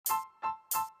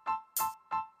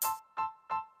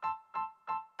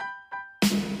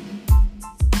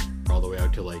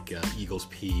out to like Eagles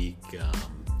Peak,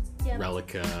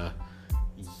 Relica.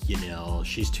 You know,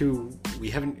 we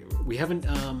haven't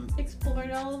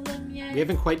explored all of them yet. We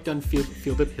haven't quite done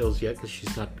Field Up Hills yet because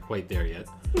she's not quite there yet,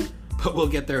 but we'll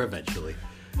get there eventually.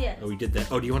 Yeah. We did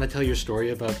that. Oh, do you want to tell your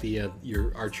story about the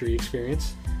your archery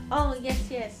experience? Oh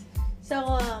yes.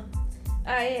 So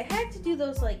I had to do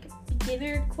those like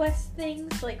beginner quest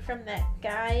things, like from that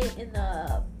guy in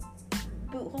the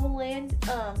Boot Hole Land.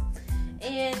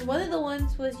 And one of the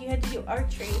ones was you had to do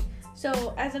archery.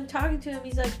 So as I'm talking to him,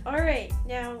 he's like, all right,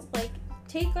 now, like,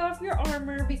 take off your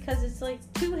armor because it's, like,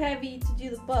 too heavy to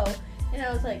do the bow. And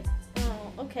I was like,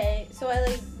 oh, okay. So I,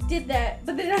 like, did that,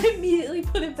 but then I immediately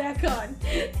put it back on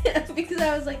because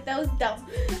I was like, that was dumb.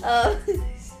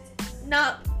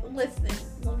 Not listening,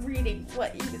 reading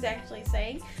what he was actually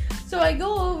saying. So I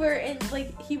go over and,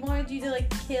 like, he wanted you to, like,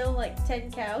 kill, like, 10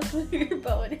 cows with your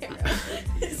bow and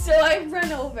arrow. So I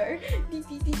run over.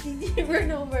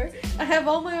 Run over. I have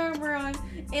all my armor on,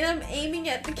 and I'm aiming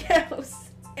at the cows.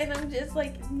 And I'm just,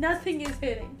 like, nothing is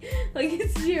hitting. Like,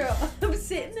 it's 0. I'm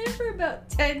sitting there for about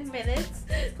 10 minutes,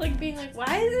 like, being like,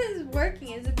 why is this working?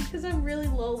 Is it because I'm really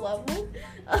low level?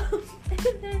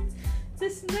 And then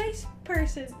this nice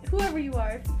person, whoever you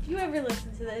are, if you ever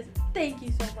listen to this, thank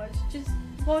you so much. Just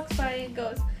walks by and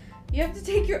goes, you have to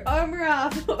take your armor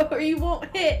off or you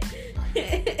won't hit.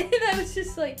 And I was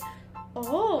just like,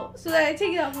 oh. So then I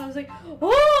take it off and I was like,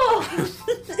 oh.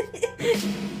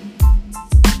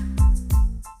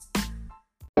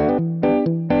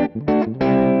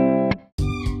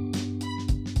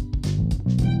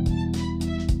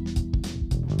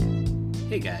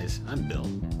 Hey guys, I'm Bill,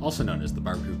 also known as the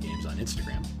Barbecue Games on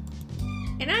Instagram.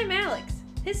 And I'm Alex,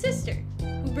 his sister,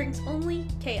 who brings only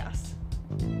chaos.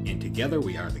 And together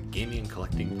we are the Gaming and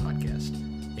Collecting Podcast,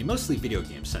 a mostly video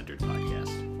game centered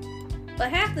podcast.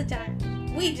 But half the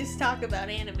time, we just talk about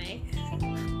anime.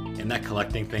 And that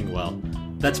collecting thing, well,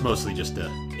 that's mostly just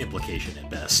an implication at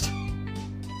best.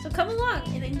 So come along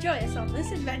and enjoy us on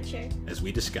this adventure as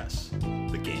we discuss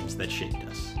the games that shaped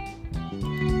us.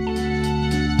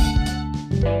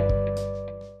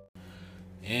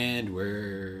 And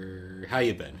how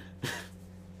you been?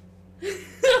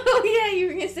 Oh yeah, you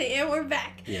were gonna say, and we're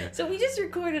back. Yeah. So we just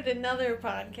recorded another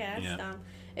podcast. Yeah.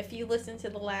 If you listened to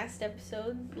the last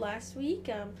episode last week,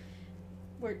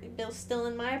 Bill's still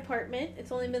in my apartment.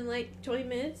 It's only been like 20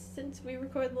 minutes since we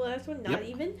recorded the last one, not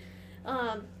even.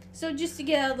 So just to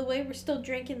get out of the way, we're still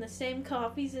drinking the same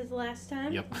coffees as last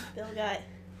time. Yep. Bill got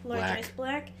large ice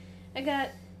black. I got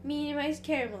medium ice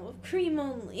caramel with cream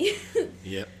only.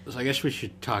 Yep. So I guess we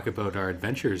should talk about our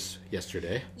adventures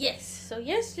yesterday. Yes. So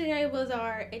yesterday was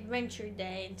our adventure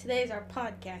day, and today's our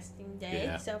podcasting day.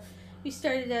 Yeah. So we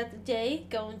started out the day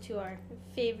going to our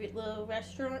favorite little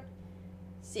restaurant,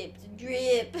 Sip the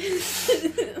Drip.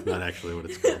 Not actually what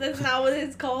it's called. That's not what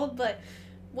it's called, but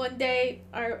one day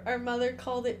our mother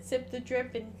called it Sip the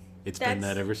Drip, and it's been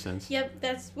that ever since. Yep,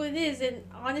 that's what it is. And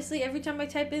honestly, every time I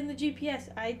type in the GPS,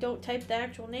 I don't type the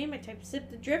actual name. I type Sip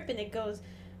the Drip, and it goes,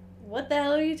 what the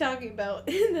hell are you talking about?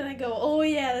 And then I go, oh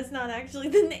yeah, that's not actually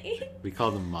the name. We call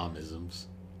them momisms.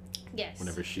 Yes.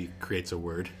 Whenever she creates a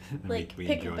word. Like we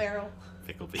Pickle Barrel.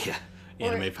 Pickle, yeah.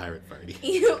 Anime Pirate Party.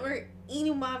 Or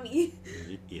Inumami.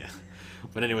 Yeah.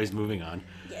 But anyways, moving on.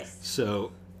 Yes.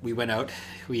 So we went out,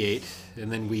 we ate,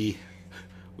 and then we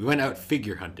went out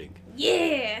figure hunting.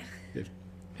 Yeah.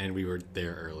 And we were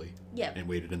there early. Yep. And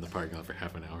waited in the parking lot for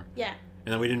half an hour. Yeah.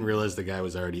 And then we didn't realize the guy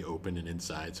was already open and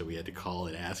inside, so we had to call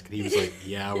and ask. And he was like,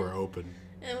 yeah, we're open.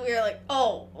 And we were like,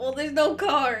 oh, well, there's no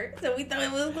car. So we thought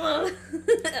it was closed.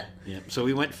 Yeah. So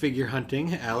we went figure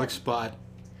hunting. Alex bought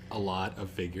a lot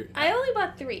of figures. I only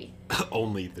bought 3.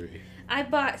 Only 3.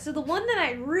 So the one that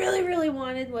I really, really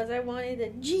wanted was I wanted a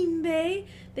Jinbei.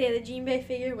 They had a Jinbei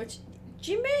figure, which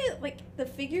Jinbei, like, the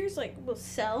figures, like, will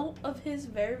sell of his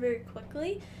very, very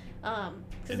quickly.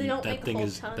 Because they don't make a whole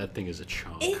ton. That thing is a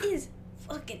chunk. It is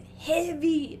fucking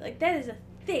heavy. Like, that is a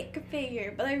thick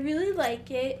figure. But I really like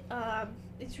it.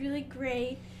 It's really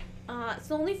great. It's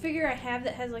the only figure I have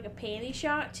that has like a panty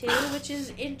shot too, which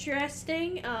is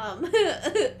interesting. I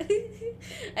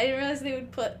didn't realize they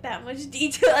would put that much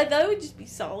detail. I thought it would just be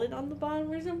solid on the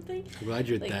bottom or something. I'm glad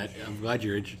you're I'm glad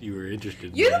you were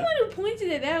interested. You're the one who pointed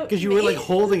it out. Because you were like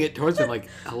holding it towards him, like,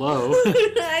 hello.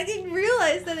 I didn't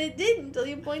realize that it did until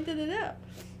you pointed it out.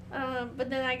 But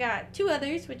then I got 2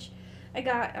 others, which I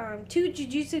got 2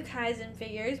 Jujutsu Kaisen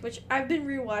figures, which I've been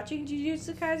rewatching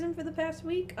Jujutsu Kaisen for the past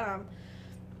week.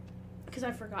 Because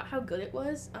I forgot how good it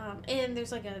was. And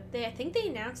there's like I think they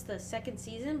announced the 2nd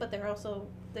season, but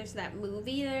there's that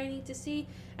movie that I need to see.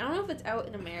 I don't know if it's out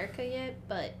in America yet,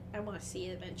 but I want to see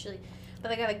it eventually.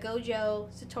 But I got a Gojo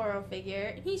Satoru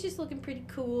figure, and he's just looking pretty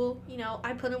cool. You know,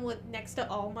 I put him next to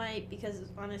All Might because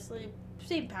honestly,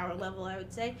 same power level, I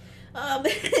would say.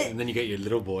 And then you got your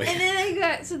little boy. And then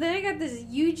I got this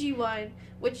Yuji one,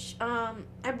 which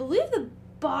I believe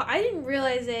I didn't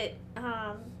realize it.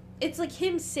 It's like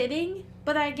him sitting,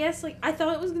 but I guess like I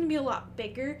thought it was gonna be a lot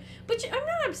bigger, which I'm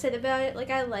not upset about it.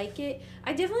 Like I like it.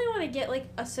 I definitely want to get like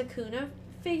a Sukuna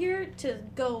figure to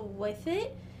go with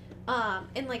it.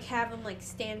 And like have him like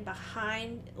stand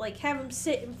behind, like have him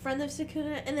sit in front of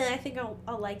Sukuna, and then I think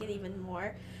I'll like it even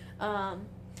more.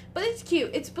 But it's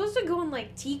cute. It's supposed to go in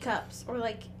like teacups or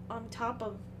like on top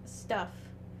of stuff.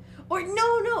 Or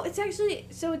no, it's actually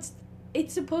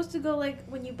it's supposed to go like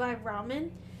when you buy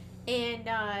ramen, and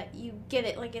you get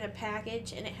it like in a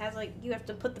package, and it has like you have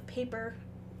to put the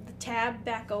tab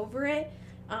back over it,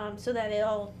 so that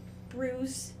it'll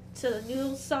bruise so the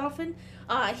noodles soften.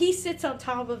 He sits on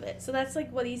top of it, so that's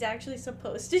like what he's actually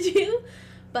supposed to do.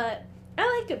 But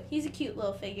I like him. He's a cute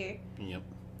little figure. Yep.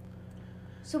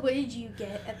 So what did you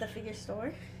get at the figure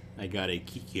store? I got a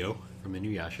Kikyo from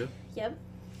Inuyasha. Yep.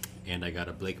 And I got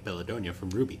a Blake Belladonna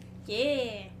from Ruby.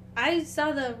 Yeah. I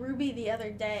saw the Ruby the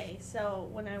other day, so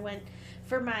when I went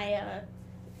for my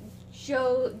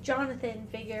Jonathan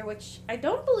figure, which I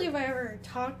don't believe I ever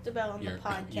talked about on the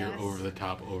podcast. Your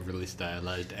over-the-top, overly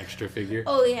stylized extra figure.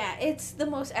 Oh yeah, it's the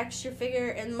most extra figure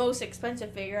and most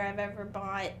expensive figure I've ever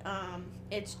bought.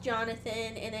 It's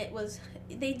Jonathan, and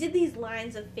they did these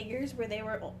lines of figures where they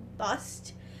were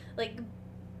bust, like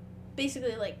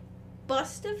basically like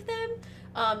bust of them.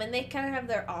 And they kind of have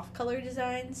their off-color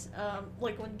designs,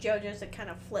 like when JoJo's, it kind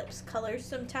of flips colors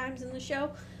sometimes in the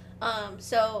show.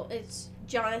 So it's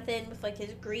Jonathan with like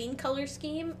his green color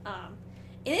scheme, and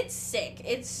it's sick.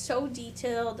 It's so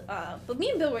detailed. But me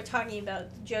and Bill were talking about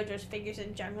JoJo's figures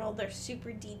in general. They're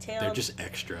super detailed. They're just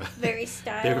extra. Very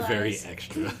stylized. They're very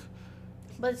extra.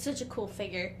 But it's such a cool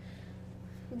figure.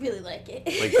 Really like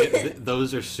it. Like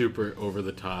those are super over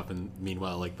the top, and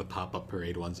meanwhile, like the pop-up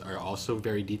parade ones are also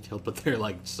very detailed, but they're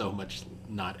like so much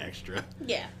not extra.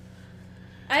 Yeah.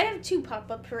 I have 2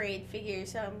 pop-up parade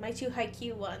figures, my 2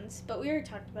 Haikyuu ones, but we already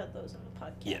talked about those on the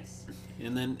podcast. Yes.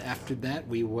 And then after that,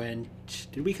 we went.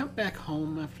 Did we come back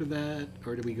home after that,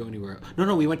 or did we go anywhere else?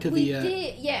 No, we went to We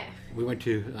did, yeah. We went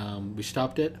to. We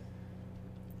stopped at.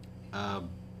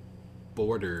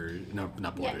 Borders. No,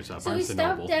 not Borders. Yeah. Barnes and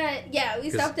Noble. We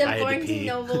stopped at Barnes and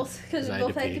Nobles because we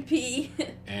both had to pee.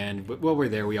 And while we're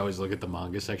there, we always look at the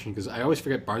manga section because I always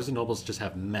forget Barnes and Nobles just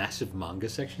have massive manga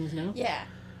sections now. Yeah.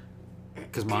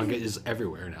 Because manga is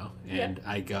everywhere now, and Yep.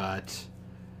 I got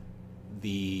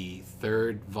the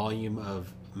 3rd volume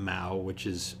of Mao, which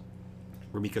is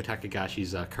Rumiko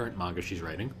Takagashi's current manga she's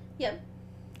writing. Yep.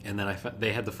 And then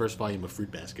they had the 1st volume of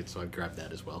Fruit Basket, so I grabbed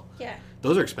that as well. Yeah.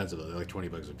 Those are expensive though; they're like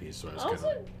 $20 a piece. So I was Also,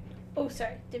 kind of. oh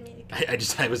sorry, didn't mean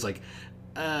to. I was like,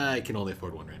 I can only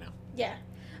afford one right now. Yeah,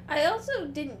 I also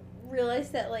didn't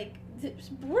realize that like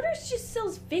Borders just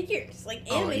sells figures,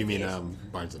 like anime. Oh, you mean figures.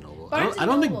 Barnes and Noble? Barnes I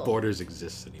don't and think Noble. Borders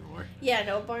exists anymore. Yeah,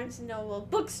 no, Barnes and Noble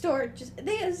bookstore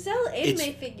they sell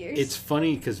anime figures. It's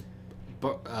funny because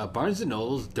Barnes and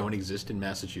Nobles don't exist in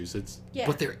Massachusetts,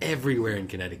 but they're everywhere in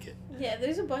Connecticut. Yeah,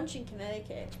 there's a bunch in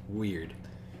Connecticut. It's weird.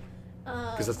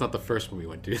 Because that's not the first one we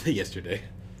went to yesterday.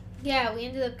 Yeah, we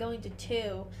ended up going to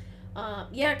 2.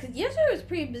 Yeah, because yesterday was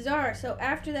pretty bizarre. So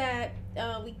after that,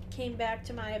 we came back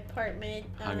to my apartment.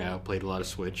 Hung out, played a lot of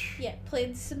Switch. Yeah,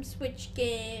 played some Switch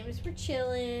games. We're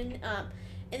chilling.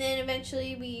 And then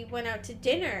eventually we went out to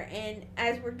dinner. And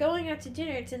as we're going out to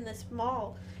dinner, it's in this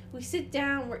mall. We sit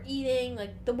down, we're eating.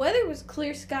 Like, the weather was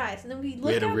clear skies. And then we looked outside.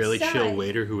 We had a really chill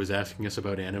waiter who was asking us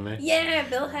about anime. Yeah,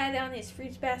 Bill had on his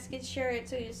Fruits Basket shirt,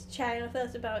 so he was chatting with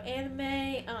us about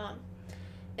anime.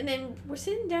 And then we're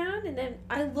sitting down, and then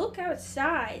I look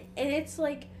outside, and it's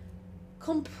like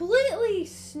completely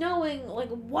snowing, like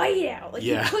white out. Like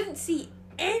you couldn't see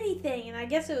anything, and I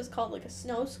guess it was called like a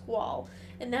snow squall,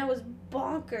 and that was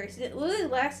bonkers. It literally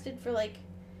lasted for like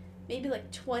maybe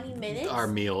like 20 minutes. Our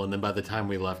meal, and then by the time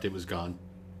we left, it was gone.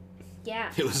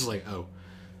 Yeah. It was like, oh.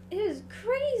 It was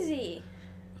crazy.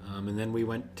 And then we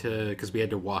went to, because we had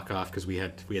to walk off because we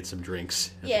had some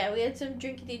drinks. Yeah, we had some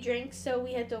drinkity drinks, so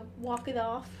we had to walk it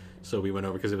off. So we went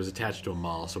over because it was attached to a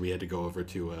mall, so we had to go over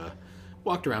to,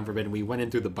 walked around for a bit, and we went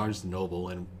in through the Barnes & Noble,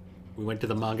 and we went to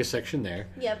the manga section there.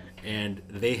 Yep. And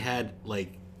they had,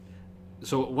 like,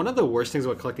 so one of the worst things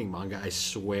about collecting manga, I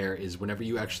swear, is whenever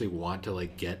you actually want to,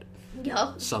 like, get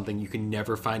something, you can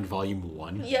never find volume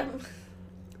 1. Yep.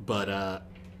 But,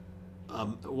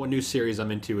 one new series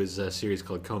I'm into is a series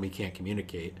called Komi Can't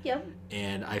Communicate. Yep.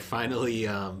 And I finally,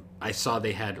 I saw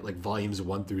they had, like, volumes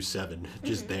 1 through 7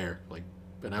 just there. Like,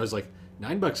 and I was like,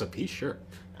 $9 a piece, sure.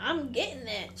 I'm getting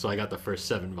it. So I got the first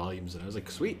 7 volumes, and I was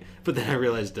like, sweet. But then I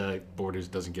realized Borders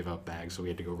doesn't give out bags, so we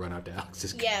had to go run out to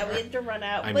Alex's car. Yeah, we had to run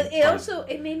out. But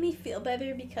it made me feel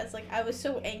better because, like, I was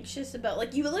so anxious about,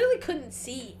 like, you literally couldn't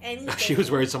see anything. She was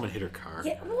worried someone hit her car.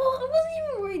 Yeah, well, I wasn't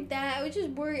even worried that. I was just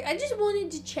worried. I just wanted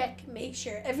to check, make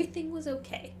sure everything was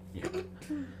okay. Yeah.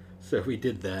 So we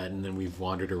did that, and then we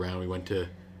wandered around. We went to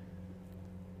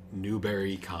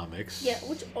Newberry Comics. Yeah,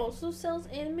 which also sells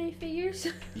anime figures.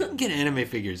 You can get anime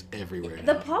figures everywhere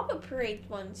now. The Pop-Up Parade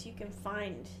ones you can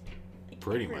find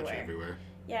pretty much everywhere.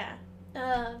 Yeah.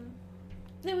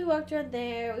 Then we walked around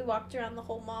there. We walked around the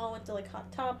whole mall. Went to like Hot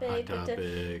Topic. Went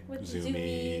to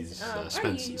Zoomies.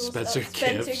 Spencer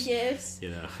Gifts. You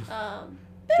know. But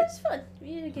it was fun.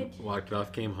 We had a good. Walked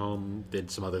off, came home,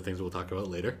 did some other things we'll talk about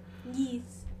later.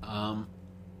 Yes.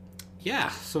 Yeah.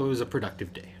 So it was a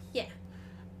productive day. Yeah.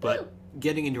 But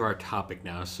getting into our topic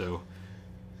now, so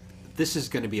this is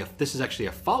actually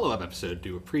a follow-up episode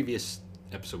to a previous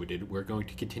episode we did. We're going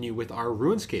to continue with our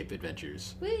RuneScape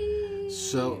adventures. Whee!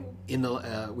 So in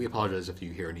the we apologize if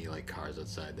you hear any like cars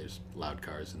outside. There's loud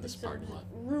cars in this parking lot.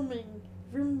 Vroom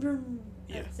vroom.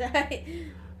 Yeah.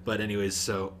 Outside. But anyways,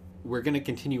 so we're going to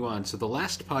continue on. So the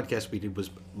last podcast we did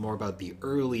was more about the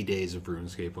early days of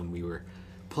RuneScape when we were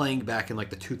playing back in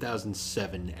like the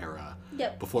 2007 era.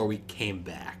 Yep. Before we came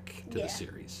back to the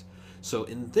series. So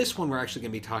in this one, we're actually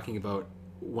going to be talking about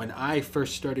when I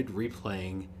first started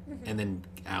replaying and then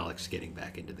Alex getting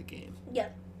back into the game.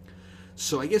 Yep.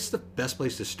 So I guess the best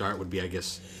place to start would be,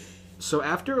 so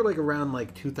after like around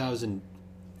like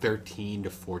 2013 to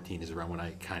 14 is around when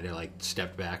I kind of like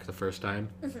stepped back the first time.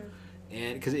 Mm-hmm.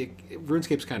 And because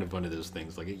RuneScape's kind of one of those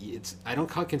things. Like I don't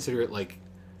consider it like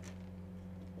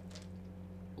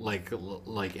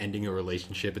ending a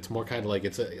relationship. It's more kind of like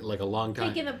it's a long time.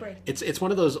 Taking a break. It's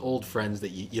one of those old friends that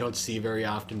you don't see very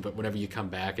often, but whenever you come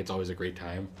back, it's always a great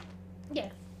time. Yeah.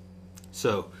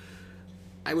 So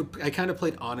I kind of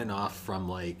played on and off from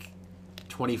like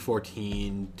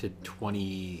 2014 to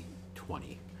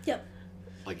 2020. Yep.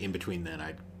 Like in between then,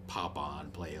 I'd pop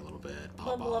on, play a little bit,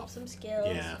 level up some skills.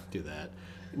 Yeah, do that.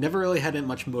 Never really had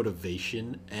much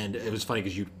motivation, and it was funny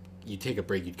because you take a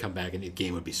break, you'd come back, and the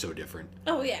game would be so different.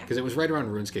 Oh, yeah. Because it was right around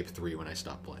RuneScape 3 when I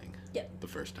stopped playing. Yep. The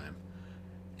first time.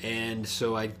 And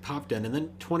so I popped in, and then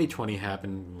 2020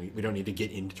 happened. We don't need to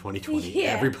get into 2020.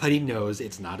 Yeah. Everybody knows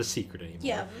it's not a secret anymore.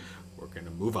 Yeah. We're going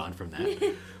to move on from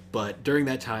that. But during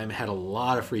that time, I had a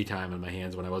lot of free time on my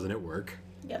hands when I wasn't at work.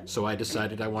 Yep. So I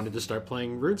decided I wanted to start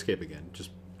playing RuneScape again. Just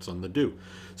something to do.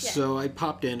 Yeah. So I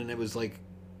popped in, and it was like,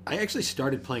 I actually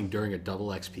started playing during a double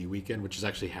XP weekend, which is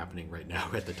actually happening right now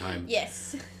at the time.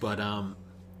 Yes. But,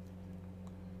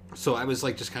 so I was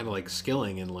like just kind of like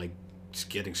skilling and like just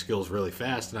getting skills really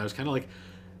fast. And I was kind of like,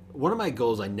 one of my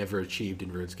goals I never achieved in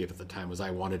RuneScape at the time was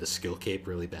I wanted a skill cape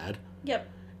really bad. Yep.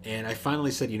 And I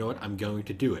finally said, you know what, I'm going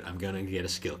to do it. I'm going to get a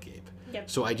skill cape. Yep.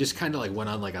 So I just kind of like went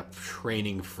on like a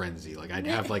training frenzy. Like I'd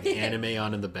have like anime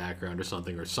on in the background or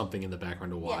something in the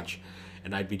background to watch. Yeah.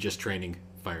 And I'd be just training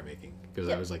fire making. Because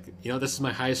I was like, you know, this is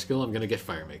my highest skill. I'm going to get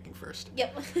fire making first.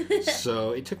 Yep.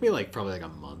 So it took me like probably like a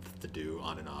month to do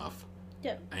on and off.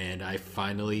 Yep. And I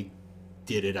finally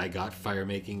did it. I got fire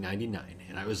making 99.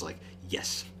 And I was like,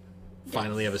 yes,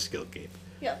 finally have a skill cape.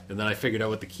 Yep. And then I figured out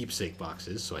what the keepsake box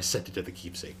is. So I sent it to the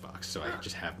keepsake box. So I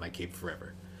just have my cape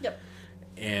forever. Yep.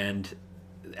 And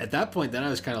at that point, then I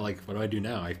was kind of like, what do I do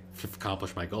now? I've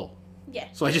accomplished my goal. Yeah.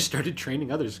 So I just started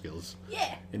training other skills.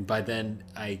 Yeah. And by then,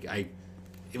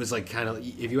 it was like kind of,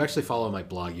 if you actually follow my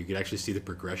blog, you could actually see the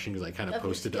progression because I kind of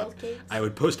posted up. I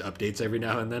would post updates every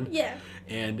now and then. Yeah.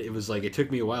 And it was like, it took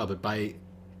me a while, but by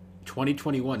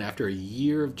 2021, after a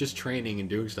year of just training and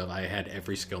doing stuff, I had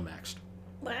every skill maxed.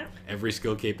 Wow. Every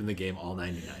skill cape in the game, all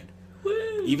 99.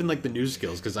 Woo. Even like the new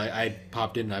skills, because I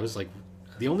popped in and I was like,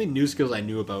 the only new skills I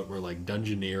knew about were like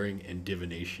dungeoneering and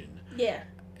divination. Yeah.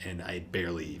 And I had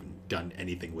barely even done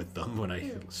anything with them when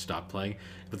I stopped playing.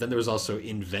 But then there was also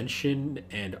invention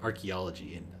and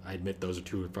archaeology, and I admit those are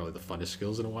two of probably the funnest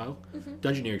skills in a while. Mm-hmm.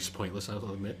 Dungeoneering's pointless,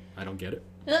 I'll admit. I don't get it.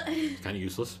 It's kind of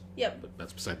useless. Yep. But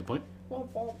that's beside the point. Womp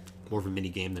womp. More of a mini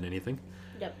game than anything.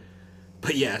 Yep.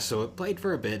 But yeah, so I played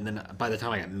for a bit, and then by the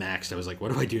time I got maxed, I was like,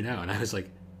 what do I do now? And I was like,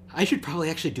 I should probably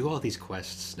actually do all these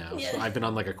quests now. Yeah. So I've been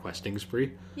on like a questing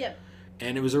spree. Yep.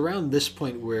 And it was around this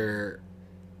point where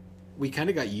we kind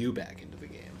of got you back into the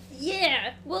game.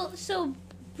 Yeah. Well, so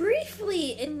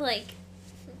briefly in like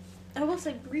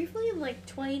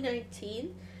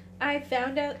 2019, I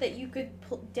found out that you could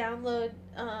download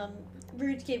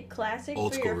RuneScape Classic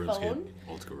for your phone.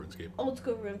 Old school RuneScape. Old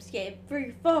school RuneScape for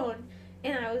your phone.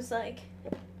 And I was like,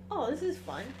 oh, oh, this is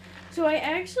fun. So I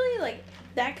actually, like,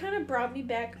 that kind of brought me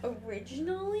back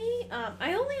originally.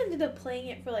 I only ended up playing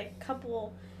it for, like, a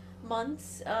couple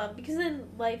months because then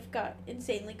life got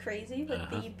insanely crazy with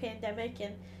the pandemic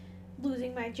and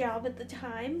losing my job at the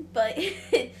time. But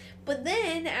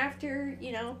then after,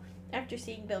 after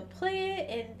seeing Bill play it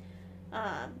and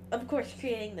of course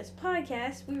creating this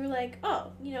podcast, we were like,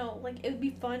 oh, like, it would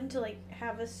be fun to, like,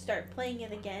 have us start playing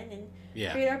it again and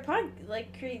create our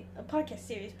create a podcast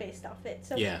series based off it.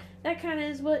 So that kind of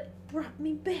is what brought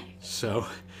me back. So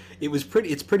it's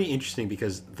pretty interesting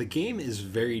because the game is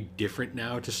very different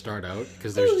now to start out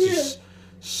because there's just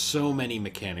so many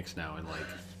mechanics now, and, like,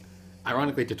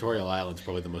 ironically, Tutorial Island's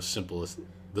probably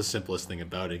the simplest thing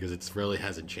about it because it really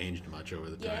hasn't changed much over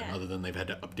the time, other than they've had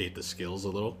to update the skills a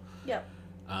little. Yep.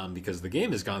 Because the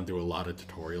game has gone through a lot of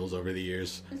tutorials over the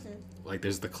years. Like,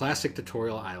 there's the classic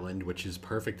Tutorial Island, which is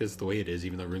perfect as the way it is,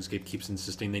 even though RuneScape keeps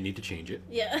insisting they need to change it.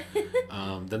 Yeah.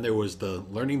 Then there was the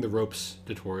Learning the Ropes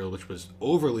tutorial, which was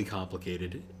overly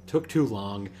complicated, took too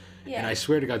long, and I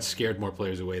swear to God scared more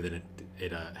players away than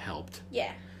it helped.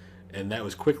 Yeah. And that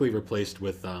was quickly replaced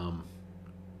with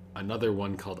another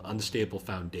one called Unstable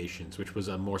Foundations, which was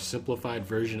a more simplified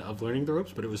version of Learning the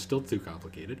Ropes, but it was still too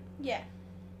complicated. Yeah.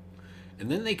 And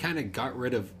then they kind of got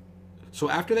rid of... So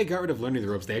after they got rid of Learning the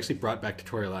Ropes, they actually brought back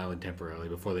Tutorial Island temporarily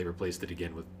before they replaced it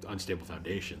again with Unstable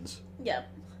Foundations. Yep.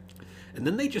 And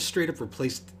then they just straight up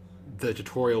replaced the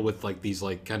tutorial with, like, these,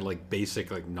 like, kind of, like,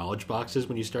 basic, like, knowledge boxes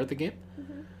when you start the game.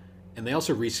 And they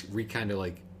also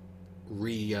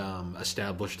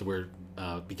established where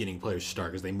beginning players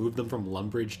start, because they moved them from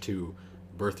Lumbridge to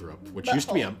Birthrope, which used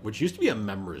to be a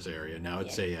members area. Now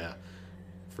it's a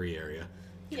free area.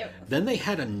 Yep. Then they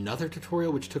had another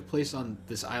tutorial which took place on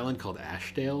this island called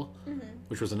Ashdale,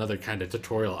 which was another kind of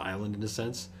tutorial island in a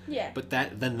sense. Yeah. But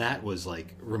that was,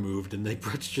 like, removed, and they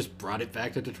just brought it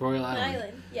back to Tutorial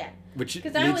Island.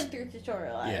 Because I went through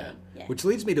Tutorial Island. Yeah. Which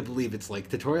leads me to believe it's like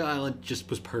Tutorial Island just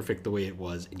was perfect the way it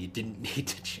was, and you didn't need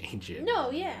to change it.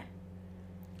 No, yeah.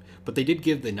 But they did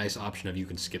give the nice option of you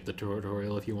can skip the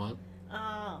tutorial if you want.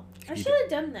 Oh, I should have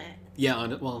done that.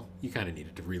 Yeah, well, you kind of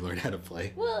needed to relearn how to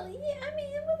play. Well, yeah, I mean,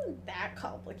 it wasn't that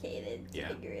complicated to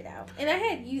figure it out. And I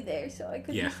had you there, so I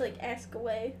could just, like, ask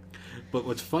away. But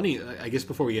what's funny, I guess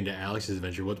before we get into Alex's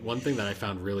adventure, one thing that I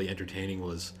found really entertaining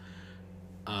was,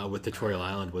 with Tutorial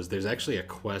Island, was there's actually a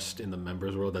quest in the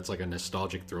members world that's like a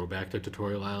nostalgic throwback to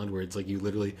Tutorial Island, where it's like you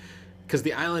literally... Because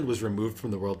the island was removed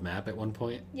from the world map at one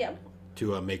point. Yep.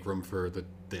 To make room for the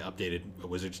updated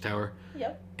Wizard's Tower.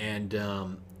 Yep.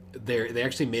 And they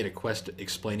actually made a quest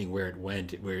explaining where it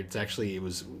went, where it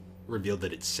was revealed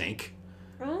that it sank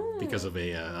because of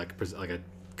a like a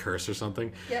curse or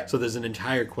something. Yep. So there's an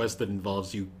entire quest that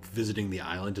involves you visiting the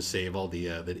island to save all the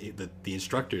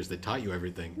instructors that taught you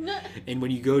everything. And when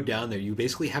you go down there, you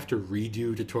basically have to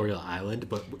redo Tutorial Island,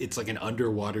 but it's like an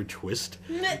underwater twist.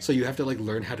 So you have to, like,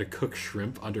 learn how to cook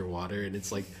shrimp underwater, and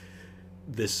it's like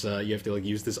this you have to, like,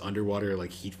 use this underwater,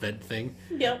 like, heat vent thing.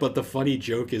 Yep. But the funny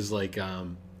joke is, like,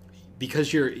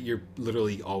 because you're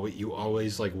literally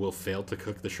always like will fail to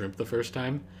cook the shrimp the first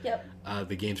time. Yep.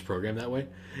 The game's programmed that way,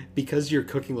 because your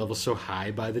cooking level's so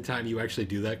high by the time you actually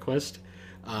do that quest.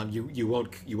 You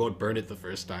won't burn it the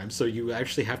first time, so you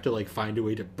actually have to, like, find a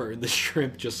way to burn the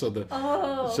shrimp just so the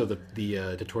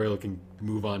tutorial can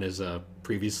move on as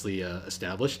previously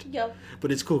established. Yep.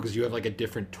 But it's cool because you have, like, a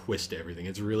different twist to everything.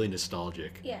 It's really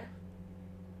nostalgic. Yeah.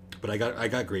 But I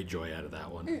got great joy out of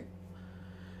that one.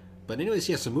 But anyways,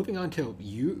 yeah. So moving on to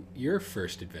your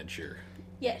first adventure.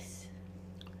 Yes.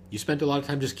 You spent a lot of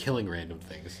time just killing random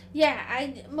things. Yeah,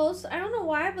 I don't know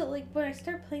why, but, like, when I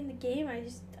start playing the game, I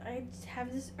just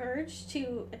have this urge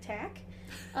to attack.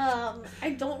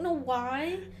 I don't know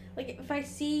why. Like, if I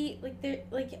see,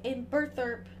 like in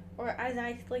Birthorpe, or as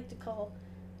I like to call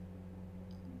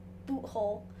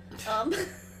Boothole,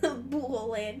 Boothole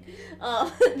Land,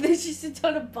 there's just a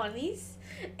ton of bunnies,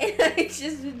 and I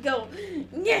just would go,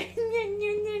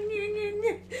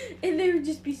 and there would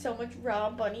just be so much raw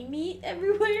bunny meat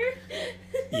everywhere.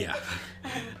 Yeah.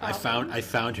 I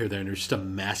found her there, and it was just a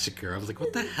massacre. I was like,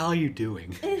 what the hell are you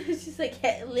doing? It was just like,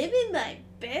 hey, living my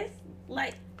best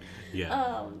life.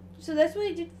 Yeah. So that's what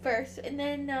I did first. And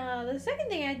then the second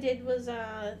thing I did was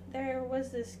there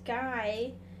was this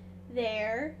guy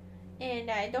there,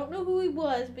 and I don't know who he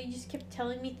was, but he just kept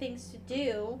telling me things to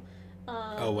do.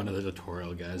 One of the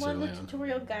tutorial guys. One of the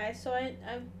tutorial guys. So I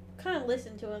kind of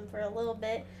listened to him for a little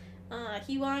bit.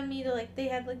 He wanted me to, like, they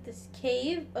had, like, this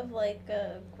cave of, like,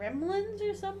 gremlins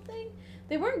or something.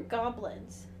 They weren't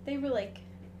goblins. They were, like...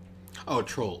 Oh,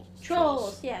 trolls.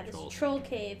 Trolls, yeah. This Trolls. troll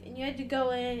cave. And you had to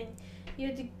go in, and you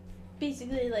had to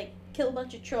basically like kill a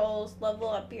bunch of trolls, level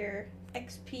up your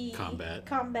XP,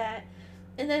 combat,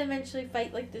 and then eventually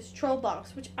fight like this troll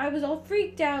boss, which I was all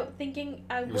freaked out thinking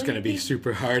it was gonna be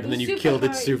super hard, and then you killed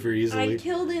it super easily. I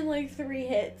killed in like 3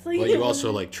 hits. Well, you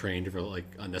also like trained for like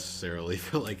unnecessarily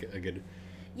for like a good.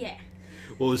 Yeah.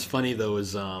 What was funny though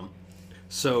is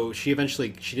so she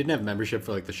didn't have membership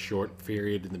for like the short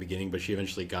period in the beginning, but she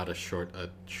eventually got a short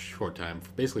time,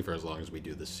 basically for as long as we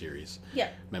do this series. Yeah.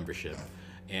 Membership,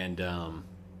 and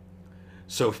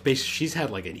so basically she's had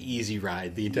like an easy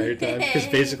ride the entire time because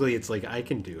basically it's like I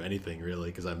can do anything really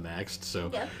because I'm maxed.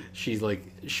 So she's like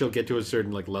she'll get to a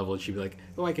certain like level and she'll be like,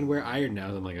 oh, I can wear iron now.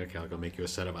 And I'm like, okay, I'll go make you a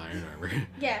set of iron armor.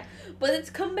 Yeah, but it's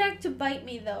come back to bite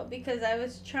me though because I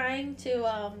was trying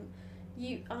to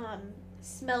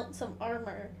smelt some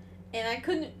armor and I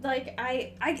couldn't like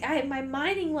I my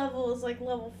mining level is like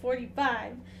level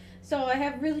 45, so I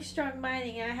have really strong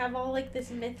mining and I have all like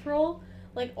this mithril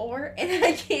like ore and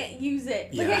I can't use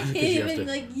it. Like I can't even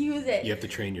like use it. You have to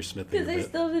train your smithing because I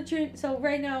still have to train. So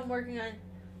right now I'm working on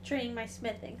training my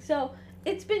smithing. So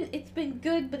it's been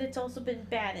good, but it's also been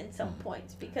bad in some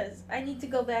points because I need to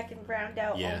go back and round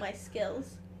out all my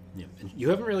skills. Yeah, and you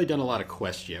haven't really done a lot of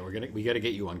quests yet. We got to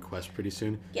get you on quest pretty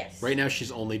soon. Yes. Right now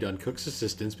she's only done Cook's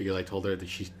Assistance because I told her that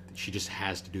she just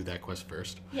has to do that quest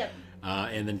first. Yep.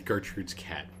 And then Gertrude's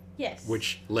cat. Yes.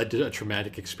 Which led to a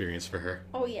traumatic experience for her.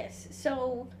 Oh yes.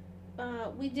 So,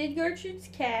 we did Gertrude's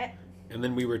cat. And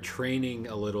then we were training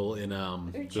a little in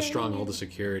the Stronghold of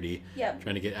Security. Yep.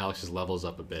 Trying to get Alex's levels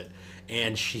up a bit,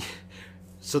 and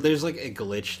So there's like a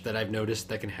glitch that I've noticed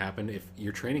that can happen if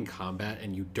you're training combat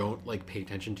and you don't like pay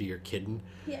attention to your kitten.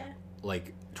 Yeah.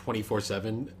 Like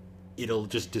 24/7, it'll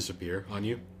just disappear on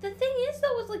you. The thing is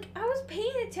though, was like I was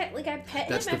paying attention. Like I pet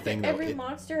him after every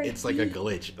monster. It's like a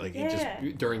glitch. Like it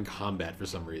just during combat for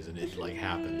some reason it like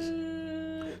happens.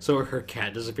 So her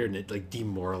cat disappeared and it like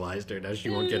demoralized her. Now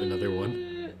she won't get another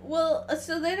one. Well,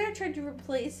 so then I tried to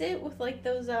replace it with like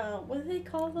those what do they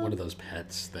call them? One of those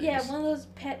pets things. Yeah, one of those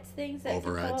pets things that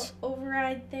overrides.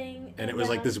 Override thing. And it was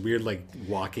like this weird like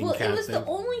walking cat thing. Well, it was the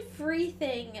only free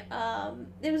thing.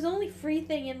 It was the only free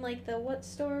thing in like the what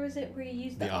store was it where you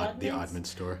used the Oddments? The Oddment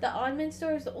store. The Oddment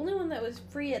store was the only one that was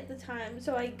free at the time,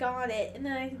 so I got it, and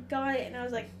then I got it, and I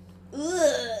was like, ugh,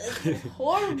 it's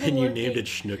horrible. And you named it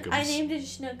Schnookums. I named it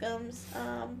Schnookums.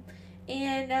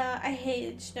 And I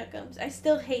hated Schnookums. I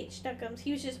still hate Schnookums.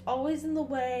 He was just always in the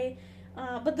way.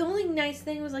 But the only nice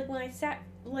thing was like when I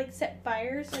set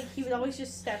fires, like he would always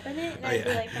just step in it, and I'd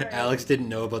be like, all right. Alex didn't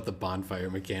know about the bonfire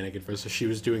mechanic at first, so she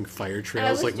was doing fire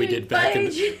trails like we did back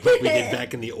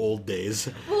in the old days.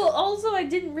 Well, also I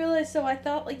didn't realize, so I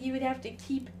thought like you would have to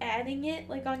keep adding it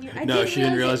like on your. She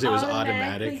didn't realize it was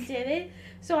automatic. Did it?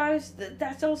 So I was.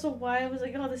 That's also why I was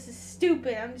like, oh, this is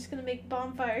stupid. I'm just gonna make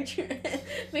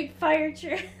make fire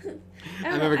trails. I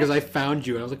remember because I found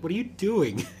you and I was like, what are you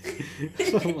doing?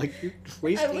 So I'm like, you're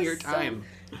wasting your time.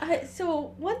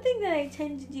 So one thing that I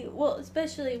tend to do, well,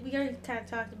 especially we already kind of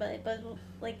talked about it, but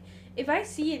like if I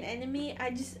see an enemy,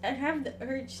 I have the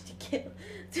urge to kill,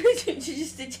 to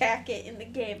just attack it in the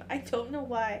game. I don't know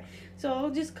why. So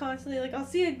I'll just constantly like I'll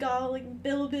see a goblin,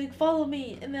 Bill will be like, follow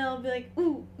me, and then I'll be like,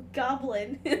 ooh,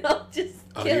 goblin, and I'll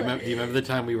just kill it. Do you remember the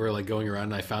time we were like going around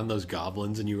and I found those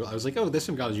goblins and I was like, oh, there's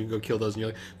some goblins, you can go kill those, and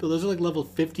you're like, but those are like level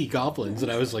 50 goblins,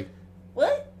 and I was like,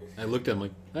 what? I looked at them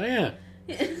like, oh yeah.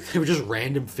 They were just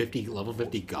random level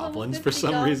 50 goblins for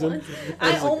some reason.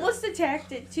 I almost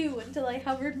attacked it too until I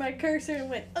hovered my cursor and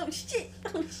went, oh shit.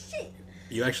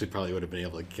 You actually probably would have been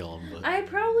able to kill him. But I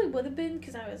probably would have been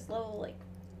because I was level, like,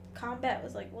 combat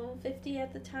was like level 50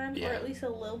 at the time, or at least a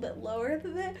little bit lower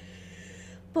than that.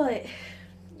 But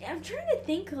yeah, I'm trying to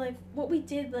think like what we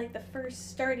did like the first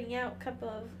starting out couple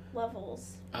of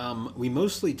levels. We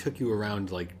mostly took you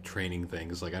around like training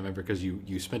things. Like I remember because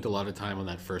you spent a lot of time on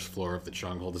that first floor of the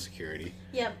Stronghold of Security.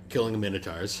 Yep. Killing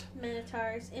Minotaurs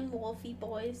and Wolfie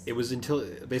boys. It was until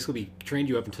basically we trained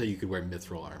you up until you could wear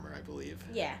mithril armor, I believe.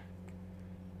 Yeah.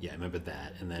 Yeah, I remember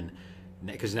that, and then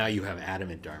because now you have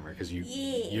adamant armor because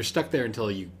you're stuck there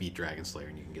until you beat Dragon Slayer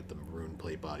and you can get the rune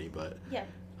plate body. But yeah.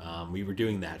 We were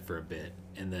doing that for a bit,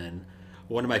 and then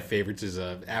one of my favorites is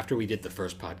after we did the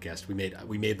first podcast,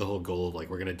 we made the whole goal of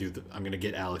like I'm gonna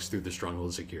get Alex through the Stronghold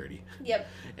of Security. Yep.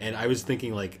 And I was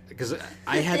thinking like because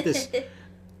I had this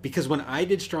because when I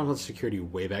did Stronghold of Security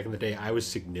way back in the day, I was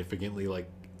significantly like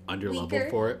under leveled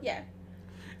for it. Yeah.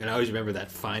 And I always remember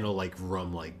that final like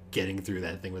room, like getting through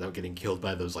that thing without getting killed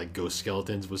by those like ghost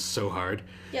skeletons was so hard.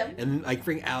 Yep. And I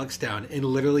bring Alex down, and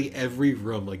literally every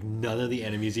room, like none of the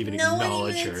enemies even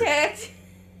acknowledge her. Attacked.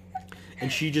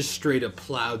 And she just straight up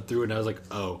plowed through, and I was like,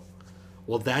 oh,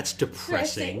 well, that's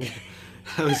depressing.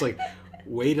 I was like,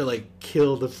 way to like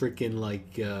kill the freaking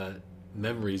like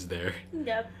memories there.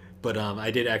 Yep. But I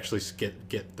did actually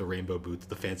get the rainbow boots,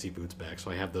 the fancy boots back,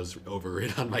 so I have those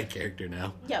overrid on my character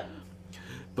now. Yep.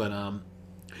 But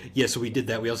yeah, so we did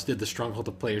that. We also did the stronghold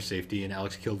of player safety, and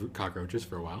Alex killed cockroaches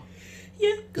for a while.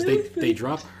 Yeah. Because they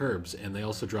drop herbs, and they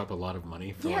also drop a lot of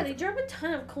money. For, yeah, they drop a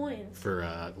ton of coins.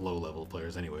 For low level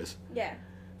players, anyways. Yeah.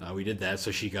 We did that,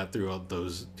 so she got through all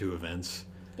those 2 events.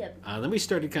 Yep. Then we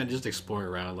started kind of just exploring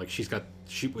around. Like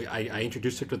I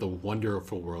introduced her to the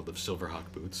wonderful world of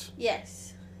Silverhawk boots.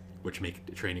 Yes. Which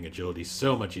make training agility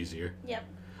so much easier. Yep.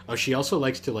 Oh, she also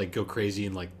likes to like go crazy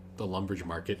in like the Lumbridge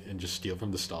market and just steal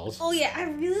from the stalls. Oh yeah, I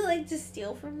really like to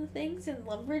steal from the things in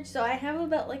Lumbridge. So I have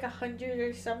about like 100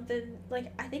 or something.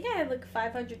 Like I think I have like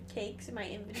 500 cakes in my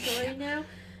inventory now.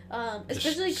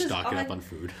 Especially because stock it up on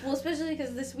food. Well, especially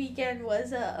because this weekend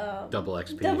was a double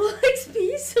XP. Double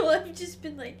XP. So I've just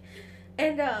been like,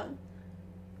 and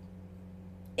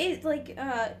it like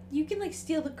you can like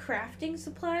steal the crafting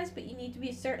supplies, but you need to be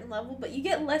a certain level. But you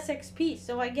get less XP,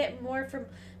 so I get more from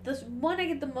the one I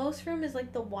get the most from is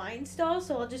like the wine stall.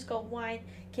 So I'll just go wine,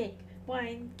 cake,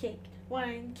 wine, cake,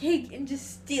 wine, cake, and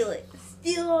just steal it.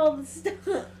 Steal all the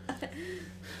stuff.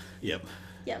 Yep.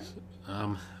 Yep.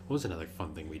 What was another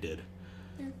fun thing we did?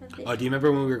 Oh, do you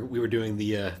remember when we were doing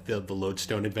the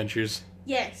lodestone adventures?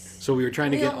 Yes. So we were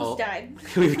trying to get almost all. Died.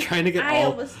 We were trying to get I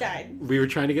all. almost died. We were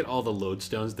trying to get all the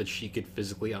lodestones that she could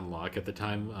physically unlock at the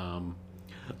time,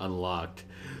 unlocked.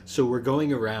 So we're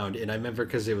going around, and I remember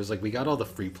because it was like we got all the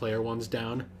free player ones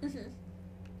down. Mm-hmm.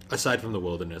 Aside from the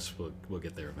wilderness, we'll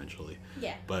get there eventually.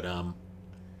 Yeah. But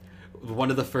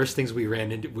one of the first things we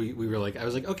ran into, we were like, I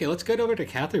was like, okay, let's get over to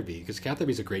Catherby, because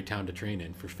Catherby's a great town to train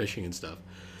in for fishing and stuff.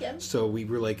 Yep. So we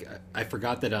were like, I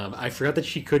forgot that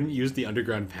she couldn't use the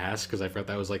underground pass, because I forgot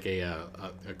that was like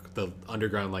the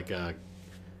underground like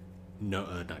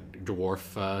not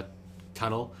dwarf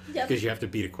tunnel, yep. Because you have to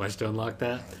beat a quest to unlock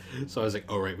that. So I was like,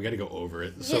 oh right, we got to go over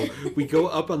it. So we go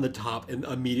up on the top, and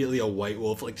immediately a white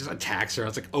wolf like just attacks her. I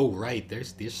was like, oh right,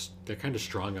 they're kind of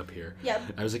strong up here. Yep.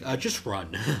 I was like, just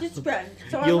run. Just run.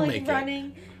 So You'll I'm like make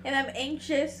running, and I'm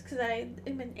anxious because I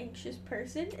am an anxious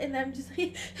person, and I'm just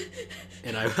like.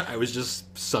 And I was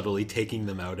just subtly taking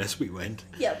them out as we went.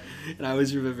 Yep. And I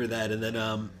always remember that. And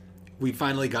then we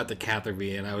finally got to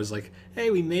Catherby, and I was like,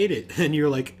 hey, we made it. And you were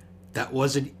like, that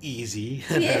wasn't easy.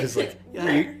 And I was like,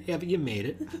 yeah, but you made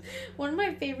it. One of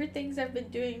my favorite things I've been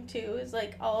doing too is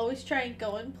like I'll always try and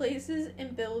go in places,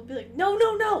 and Bill will be like, no,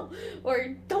 or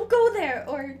don't go there,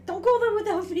 or don't go there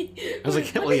without me. I was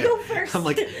like, let well, me go first. I'm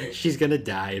like, she's gonna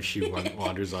die if she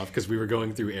wanders off, because we were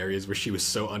going through areas where she was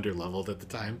so underleveled at the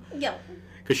time. Yep.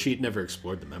 Because she'd never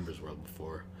explored the members world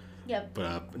before. Yep.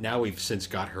 But now we've since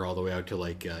got her all the way out to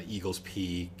like Eagles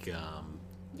Peak,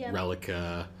 yep.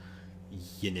 Relica.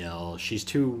 You know, she's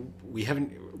too. We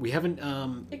haven't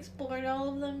explored all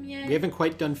of them yet. We haven't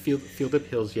quite done Field Up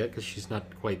Hills yet, because she's not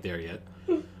quite there yet.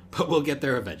 But we'll get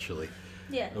there eventually.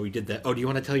 Yeah. We did that. Oh, do you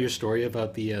want to tell your story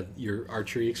about the your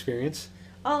archery experience?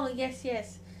 Oh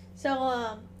yes. So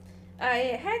I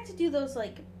had to do those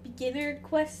like beginner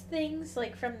quest things,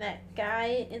 like from that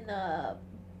guy in the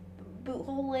Boot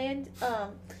Hole Land.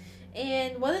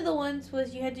 And one of the ones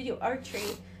was you had to do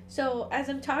archery. So as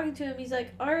I'm talking to him, he's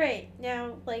like, all right,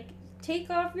 now, like, take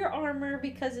off your armor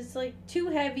because it's, like, too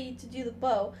heavy to do the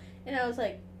bow. And I was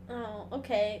like, oh,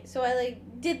 okay. So I, like,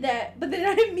 did that, but then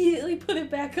I immediately put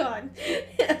it back on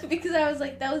because I was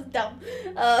like, that was dumb.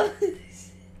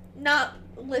 Not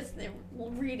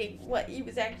reading what he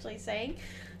was actually saying.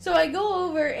 So I go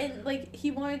over, and, like, he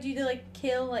wanted you to, like,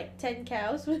 kill, like, 10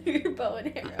 cows with your bow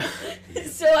and arrow.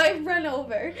 So I run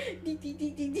over.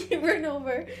 Run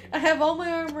over. I have all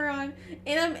my armor on,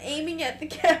 and I'm aiming at the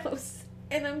cows.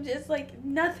 And I'm just, like,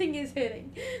 nothing is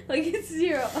hitting. Like, it's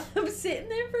 0. I'm sitting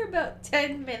there for about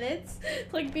 10 minutes,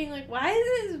 like, being like, why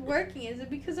isn't this working? Is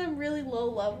it because I'm really low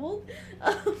leveled?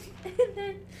 And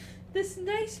then this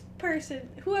nice person,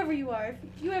 whoever you are,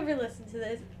 if you ever listen to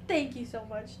this, thank you so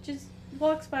much. Just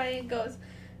walks by and goes,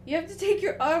 you have to take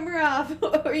your armor off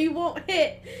or you won't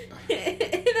hit.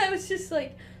 And I was just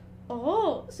like,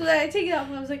 oh. So then I take it off,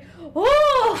 and I was like,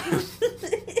 oh.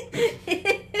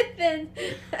 And then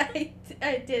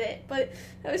I did it, but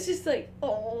I was just like,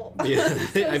 oh. Yeah,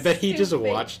 So I bet he just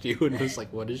stupid. watched you and was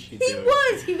like, what is she doing?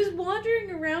 He was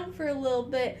wandering around for a little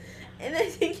bit, and I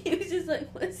think he was just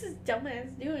like, what is this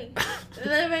dumbass doing?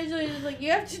 And then eventually he was like,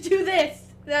 you have to do this.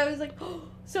 And I was like, oh.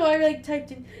 So I like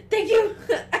typed in, thank you.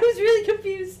 I was really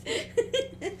confused.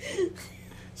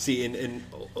 See, in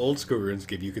old school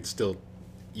RuneScape, you could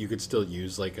still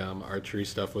use like archery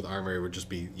stuff with armor. It would just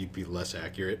be, you'd be less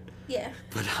accurate. Yeah.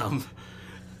 But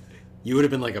You would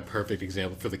have been like a perfect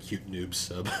example for the cute noob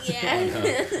sub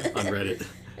on Reddit.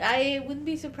 I wouldn't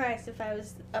be surprised if I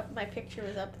was up. My picture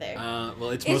was up there. Well,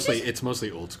 it's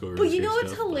mostly old school. But you know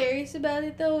what's hilarious about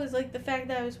it though is like the fact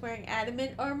that I was wearing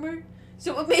adamant armor.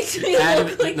 So it makes me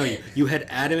look like... No, you had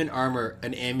adamant armor,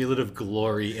 an amulet of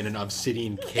glory, and an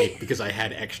obsidian cape because I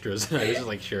had extras. And I was just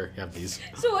like, sure, have these.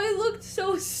 So I looked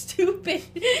so stupid.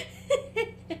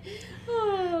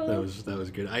 Oh. That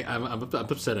was good. I'm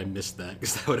upset I missed that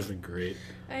because that would have been great.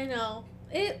 I know.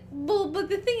 But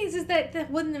the thing is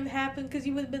that wouldn't have happened because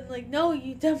you would have been like, no,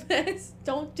 you dumbass,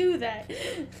 don't do that.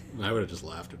 I would have just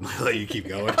laughed and let you keep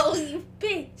going. Oh, you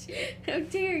bitch. How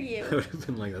dare you. I would have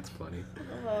been like, that's funny.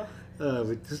 Oh.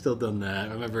 We've still done that.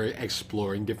 I remember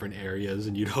exploring different areas,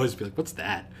 and you'd always be like, "What's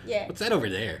that? Yeah. What's that over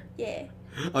there?" Yeah.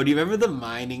 Oh, do you remember the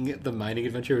mining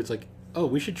adventure? It's like, oh,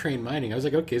 we should train mining. I was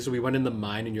like, okay, so we went in the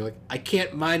mine, and you're like, I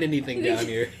can't mine anything down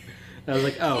here. And I was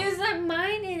like, oh. It was that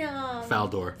mine in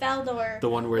Faldor. Faldor. The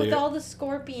one where with all the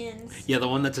scorpions. Yeah, the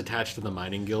one that's attached to the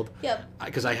mining guild. Yep.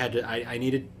 Because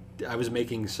I was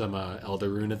making some Elder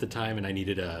Rune at the time, and I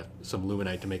needed some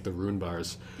Luminite to make the rune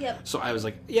bars. Yep. So I was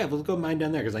like, yeah, we'll go mine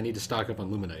down there because I need to stock up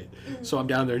on Luminite. Mm-hmm. So I'm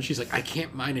down there, and she's like, I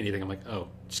can't mine anything. I'm like, oh,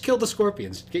 just kill the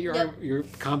scorpions. Get your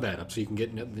combat up so you can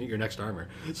get your next armor.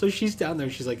 So she's down there,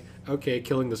 and she's like, okay,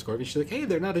 killing the scorpions. She's like, hey,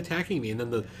 they're not attacking me. And then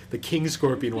the king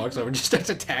scorpion walks over and just starts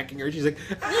attacking her. She's like,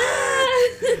 ah!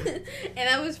 And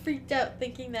I was freaked out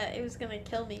thinking that it was going to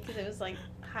kill me because it was like,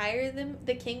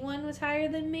 the king one was higher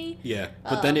than me. Yeah,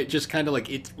 but then it just kind of like,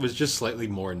 it was just slightly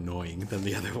more annoying than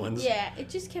the other ones. Yeah, it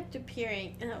just kept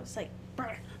appearing, and I was like,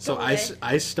 so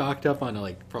I stocked up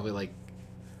on probably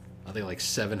I think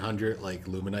 700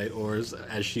 Luminite ores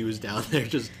as she was down there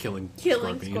just killing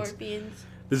scorpions.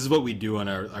 This is what we do on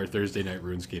our Thursday night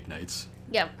RuneScape nights.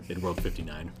 Yep. In World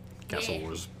 59, Castle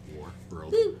Wars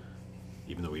World. Woo.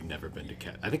 Even though we've never been to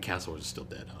I think Castle Wars is still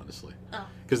dead, honestly. Oh.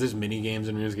 Because there's mini games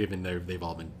in RuneScape, and they've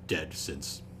all been dead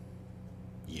since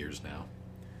years now.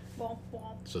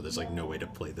 So there's no way to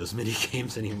play those mini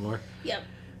games anymore. Yep.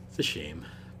 It's a shame.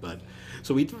 But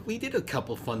so we did a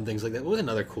couple fun things like that. What was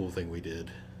another cool thing we did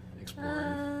exploring?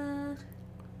 I'm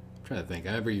trying to think. I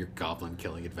remember your goblin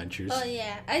killing adventures. Oh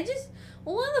yeah,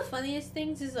 one of the funniest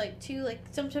things is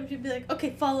sometimes you'd be like,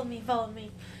 okay, follow me,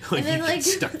 and then get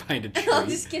stuck behind a tree. And I'll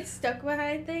just get stuck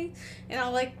behind things, and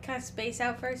I'll kind of space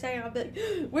out for a second. I'll be like,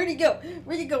 where'd he go?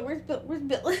 Where's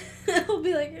Bill? I'll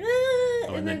be like, ah!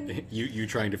 Oh, and then you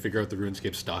trying to figure out the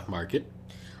RuneScape stock market.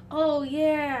 Oh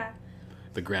yeah.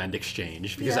 The Grand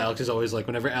Exchange, because Alex is always like,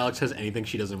 whenever Alex has anything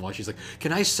she doesn't want, she's like,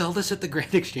 can I sell this at the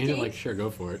Grand Exchange? I'm like, sure, go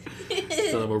for it.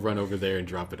 So then we'll run over there and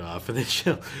drop it off, and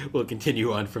then we'll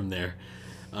continue on from there.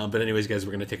 But anyways, guys,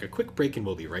 we're going to take a quick break, and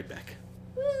we'll be right back.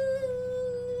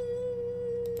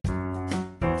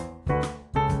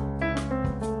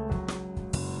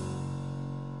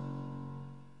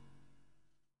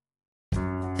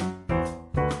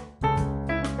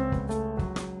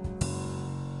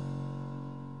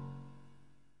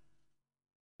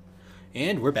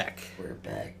 And we're back.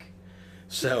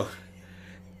 So,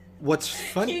 what's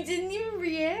funny... You didn't even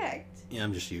react. Yeah,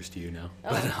 I'm just used to you now. Oh.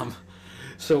 But,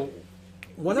 so...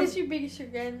 Is this your biggest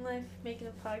regret in life, making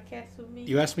a podcast with me?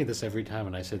 You ask me this every time,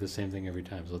 and I say the same thing every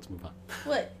time, so let's move on.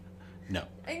 What? No.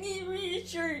 I need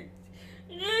reassurance.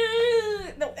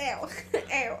 No, ow.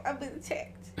 Ow, I've been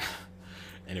attacked.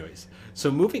 Anyways,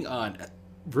 so moving on...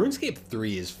 RuneScape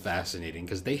 3 is fascinating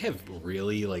because they have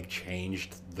really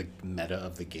changed the meta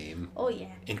of the game. Oh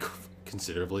yeah.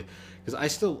 Considerably. Because I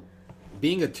still,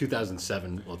 being a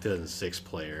 2006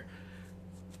 player,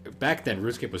 back then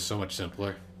RuneScape was so much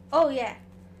simpler. Oh yeah.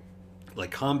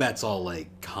 Combat's all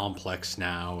complex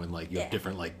now, and you have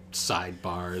different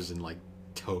sidebars and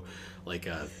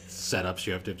setups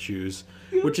you have to choose,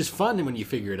 which is fun when you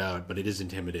figure it out, but it is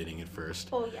intimidating at first.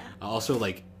 Oh yeah. Also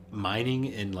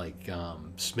mining and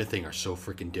smithing are so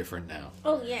freaking different now.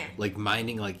 Oh yeah.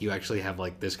 Mining, you actually have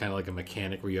this kind of a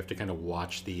mechanic where you have to kind of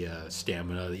watch the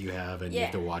stamina that you have, and you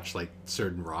have to watch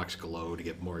certain rocks glow to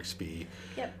get more XP.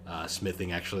 Yep.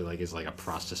 Smithing actually is a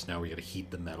process now where you got to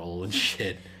heat the metal and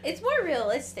shit. It's more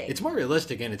realistic. It's more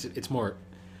realistic, and it's more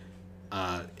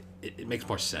it makes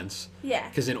more sense. Yeah.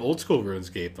 Because in old school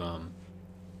RuneScape,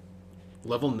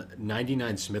 level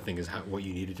 99 smithing is what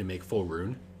you needed to make full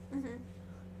rune. Mm-hmm.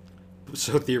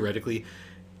 So theoretically,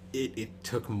 it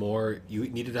took more. You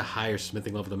needed a higher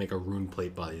smithing level to make a rune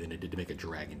plate body than it did to make a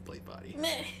dragon plate body.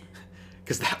 Meh.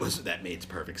 Because that made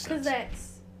perfect sense. Because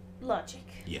that's logic.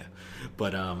 Yeah,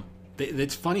 but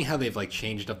it's funny how they've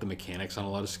changed up the mechanics on a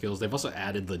lot of skills. They've also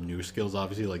added the new skills,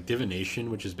 obviously, like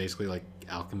divination, which is basically like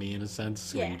alchemy in a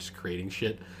sense, where you're just creating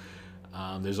shit.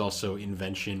 There's also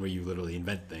invention, where you literally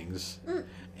invent things.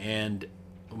 And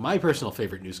my personal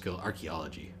favorite new skill,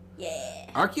 archaeology. Yeah.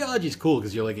 Archaeology is cool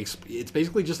because you're like, it's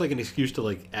basically just like an excuse to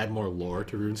like add more lore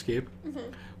to RuneScape,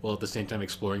 while at the same time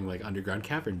exploring like underground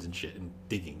caverns and shit, and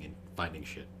digging and finding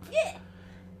shit. Yeah.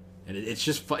 And it's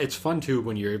just it's fun too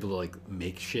when you're able to like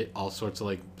make shit, all sorts of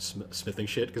like smithing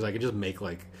shit, because I can just make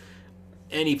like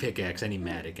any pickaxe, any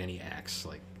matic, any axe.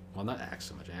 Like, well, not axe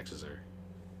so much. Axes are,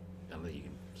 I don't think you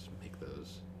can just make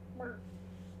those.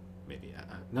 Maybe.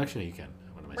 No, actually, no, you can.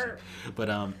 What am I saying? But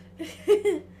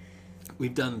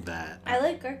we've done that. I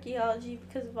like archaeology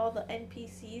because of all the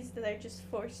NPCs that are just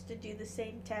forced to do the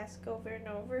same task over and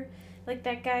over. Like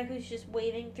that guy who's just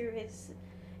wading through his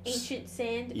ancient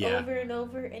sand over and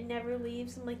over and never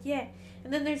leaves. I'm like, yeah.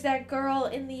 And then there's that girl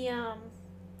in the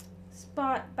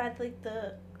spot by like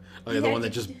the... Oh, yeah, the one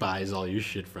that just buys all your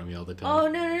shit from you all the time. Oh,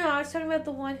 no. I was talking about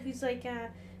the one who's like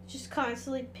just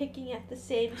constantly picking at the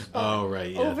same spot. Oh,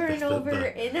 right, yeah. Over and over.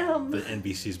 And the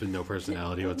NPCs with no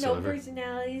personality whatsoever. No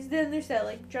personalities. Then there's that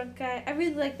like drunk guy. I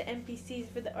really like the NPCs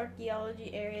for the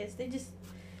archaeology areas. They just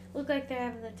look like they're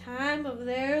having the time of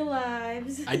their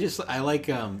lives. I like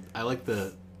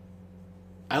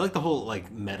the whole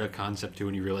like meta concept too,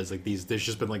 when you realize like there's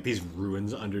just been like these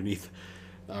ruins underneath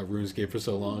RuneScape for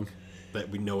so long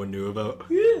that no one knew about.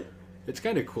 Yeah. It's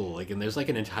kind of cool. Like, and there's like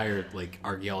an entire like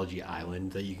archaeology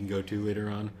island that you can go to later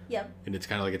on. Yep. And it's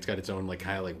kind of like it's got its own like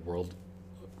kind of like world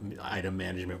item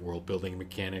management, world building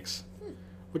mechanics,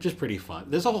 which is pretty fun.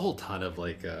 There's a whole ton of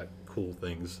like cool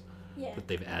things that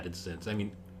they've added since. I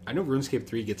mean, I know RuneScape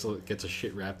 3 gets a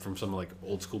shit rap from some like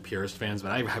old school purist fans,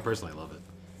 but I personally love it.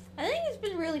 I think it's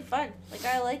been really fun. Like,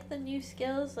 I like the new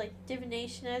skills. Like,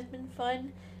 divination has been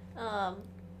fun.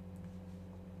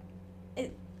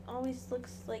 It always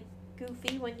looks like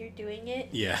goofy when you're doing it.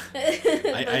 Yeah.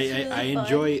 I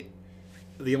enjoy...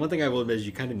 The one thing I will admit is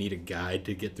you kind of need a guide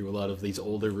to get through a lot of these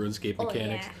older RuneScape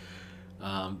mechanics.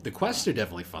 Yeah. The quests are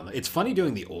definitely fun. It's funny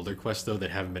doing the older quests, though,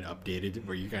 that haven't been updated,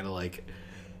 where you're kind of like,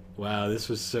 wow, this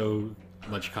was so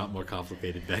much more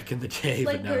complicated back in the day.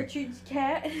 Like but now, Gertrude's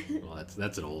cat. Well,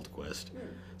 that's an old quest.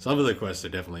 Some of the quests are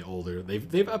definitely older. They've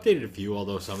updated a few,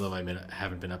 although some of them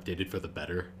haven't been updated for the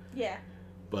better. Yeah.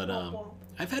 But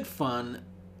I've had fun.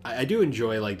 I do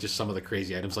enjoy like just some of the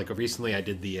crazy items. Like recently, I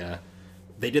did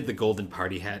they did the golden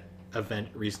party hat event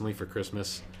recently for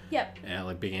Christmas. Yep. And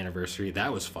like big anniversary.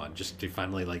 That was fun, just to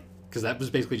finally like, because that was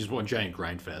basically just one giant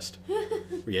grind fest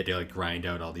where you had to like grind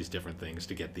out all these different things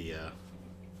to get the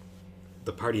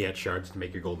party hat shards to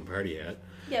make your golden party hat.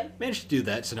 Yep. Managed to do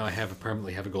that, so now I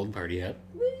permanently have a golden party hat.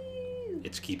 Woo!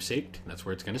 It's keepsaked. That's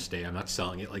where it's gonna stay. I'm not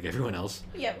selling it like everyone else.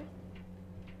 Yep.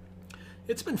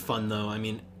 It's been fun though. I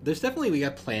mean, we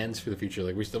got plans for the future.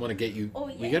 Like we still want to get you. Oh,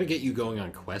 yeah. We got to get you going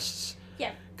on quests.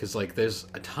 Yeah. Because like there's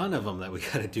a ton of them that we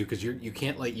got to do. Because you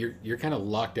can't like you're kind of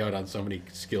locked out on so many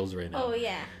skills right now. Oh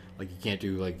yeah. Like you can't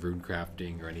do like rune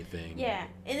crafting or anything. Yeah,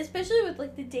 and especially with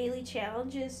like the daily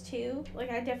challenges too.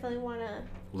 Like I definitely want to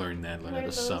learn how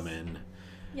to summon.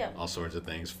 Yep. All sorts of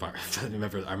things. I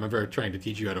remember trying to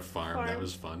teach you how to farm. That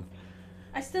was fun.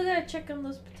 I still gotta check on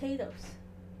those potatoes.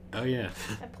 Oh yeah.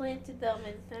 I planted them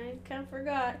and I kind of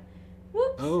forgot.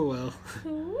 Whoops. Oh well.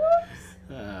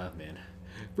 Whoops. Man,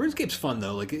 RuneScape's fun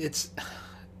though. Like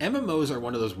MMOs are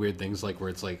one of those weird things like where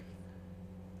it's like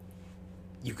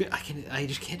I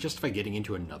just can't justify getting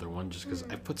into another one just because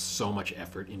I've put so much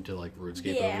effort into like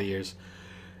RuneScape over the years,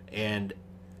 and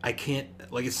I can't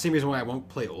like it's the same reason why I won't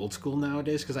play old school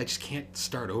nowadays because I just can't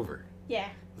start over. Yeah.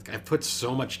 Like I've put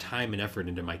so much time and effort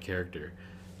into my character.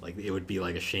 Like, it would be,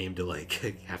 like, a shame to, like,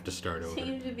 have to start over.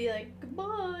 Shame to be like,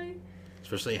 goodbye.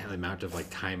 Especially the amount of, like,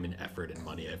 time and effort and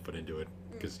money I've put into it.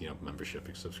 Because, membership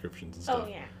and subscriptions and stuff. Oh,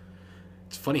 yeah.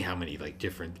 It's funny how many, like,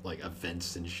 different, like,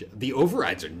 events and shit. The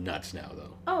overrides are nuts now,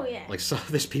 though. Oh, yeah. Like,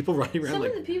 there's people running around, Some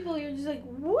of the people, you're just like,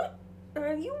 what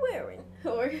are you wearing?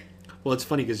 Or... Well, it's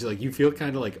funny because, like, you feel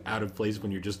kind of, like, out of place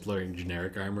when you're just wearing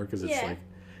generic armor. Because it's, like...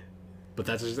 But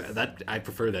I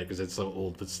prefer that because it's so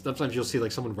old. But sometimes you'll see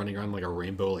like someone running around like a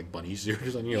rainbow like bunny suit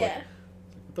or something. You're like,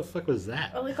 what the fuck was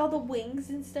that? Or like all the wings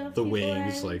and stuff. The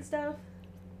wings, like stuff.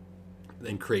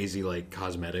 And crazy like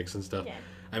cosmetics and stuff. Yeah.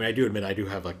 I mean, I do admit I did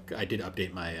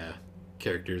update my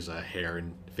character's hair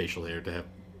and facial hair to have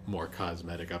more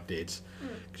cosmetic updates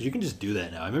because you can just do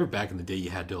that now. I remember back in the day you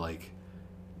had to like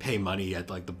pay money at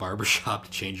like the barber shop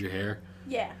to change your hair.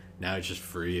 Yeah. Now it's just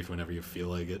free whenever you feel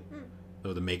like it.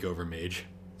 Oh, the makeover mage.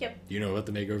 Yep. Do you know about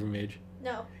the makeover mage?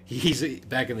 No. He's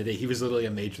back in the day. He was literally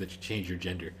a mage that could change your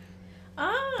gender.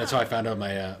 Ah. That's how I found out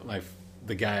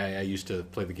the guy I used to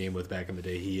play the game with back in the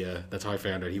day. That's how I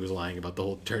found out he was lying about the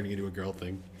whole turning into a girl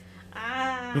thing.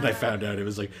 Ah. When I found out, it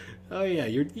was like, Oh yeah,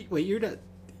 you're not.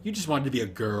 You just wanted to be a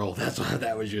girl. That's why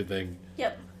that was your thing.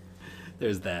 Yep.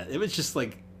 There's that. It was just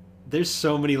like, there's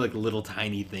so many like little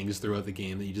tiny things throughout the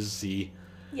game that you just see.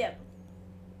 Yep.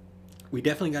 We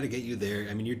definitely got to get you there.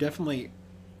 I mean, you're definitely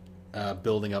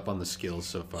building up on the skills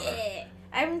so far. Yeah.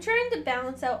 I'm trying to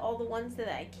balance out all the ones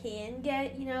that I can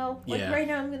get, you know? Like, Yeah. right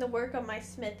now I'm going to work on my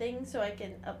smithing so I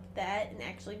can up that and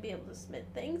actually be able to smith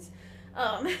things.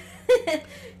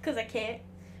 Because I can't.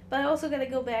 But I also got to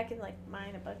go back and, like,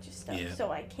 mine a bunch of stuff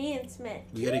so I can smith.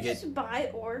 You Can gotta you just buy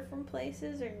ore from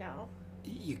places or no?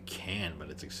 You can, but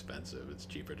it's expensive. It's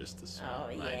cheaper just to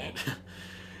mine it.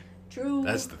 True.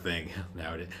 That's the thing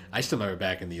nowadays. I still remember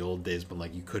back in the old days when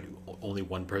like only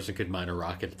one person could mine a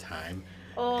rock at a time.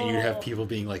 Oh. And you'd have people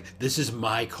being like, this is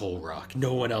my coal rock.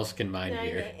 No one else can mine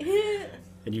here.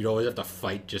 And you'd always have to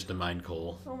fight just to mine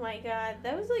coal. Oh my god.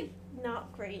 That was like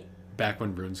not great. Back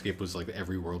when RuneScape was like,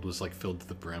 every world was like filled to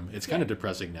the brim. It's kind of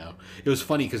depressing now. It was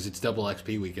funny because it's double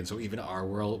XP weekend, so even our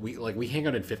world, we hang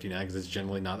out in 59 because it's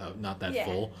generally not that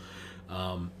full.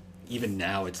 Even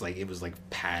now, it's like, it was like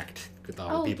packed with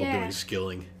all the people doing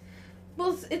skilling.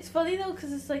 Well, it's funny though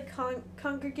because it's like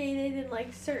congregated in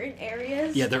like certain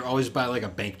areas. Yeah, they're always by like a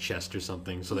bank chest or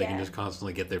something, so they can just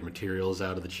constantly get their materials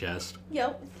out of the chest.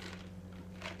 Yep.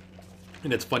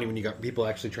 And it's funny when you got people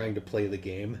actually trying to play the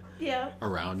game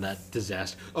around that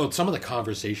disaster. Oh, some of the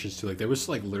conversations too, like there was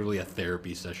like literally a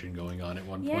therapy session going on at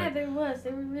one point. Yeah, there was.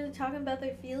 They were really talking about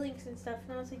their feelings and stuff,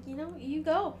 and I was like, you know, you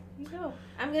go.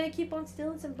 I'm gonna keep on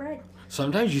stealing some bread.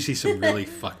 Sometimes you see some really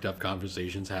fucked up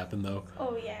conversations happen though.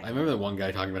 Oh yeah. I remember that one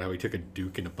guy talking about how he took a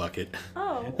Duke in a bucket.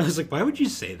 Oh. I was like, why would you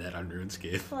say that on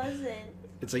RuneScape? Pleasant.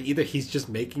 It's like either he's just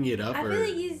making it up or feel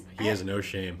like he has no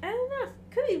shame. I don't know.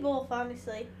 Could be both,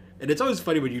 honestly. And it's always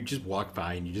funny when you just walk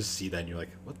by and you just see that and you're like,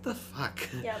 what the fuck?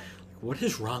 Yep. Like, what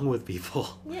is wrong with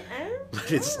people? Yeah, I don't know.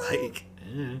 But it's like,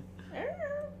 I don't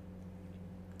know.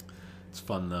 It's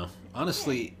fun though.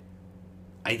 Honestly,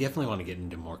 I definitely want to get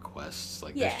into more quests.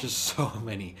 Like, there's just so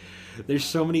many. There's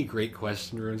so many great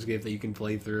quests in RuneScape that you can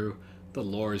play through. The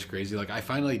lore is crazy. Like, I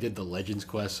finally did the Legends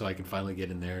quest, so I can finally get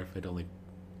in there.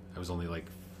 I was only like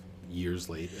years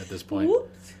late at this point.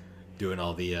 Whoops. Doing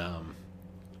all the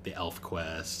elf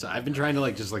quests. I've been trying to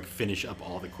like just like finish up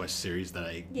all the quest series that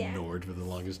I ignored for the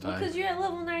longest time. Because you're at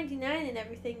level 99 and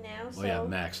everything now. So. Well, yeah,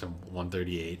 max. I'm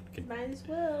 138. Might as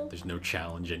well. There's no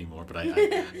challenge anymore, but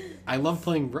I love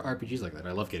playing RPGs like that.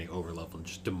 I love getting over leveled and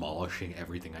just demolishing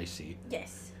everything I see.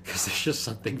 Yes. Because there's just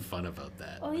something fun about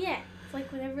that. Oh yeah. It's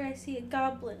like whenever I see a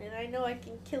goblin and I know I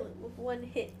can kill it with one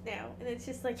hit now, and it's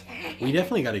just like. We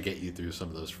definitely got to get you through some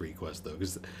of those free quests though,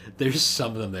 because there's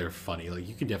some of them that are funny. Like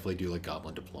you can definitely do like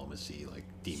Goblin Diplomacy, like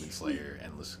Demon Slayer,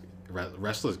 Endless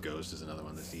Restless Ghost is another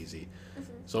one that's easy.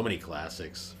 Mm-hmm. So many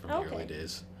classics from the early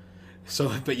days.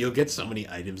 So, but you'll get so many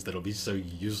items that'll be so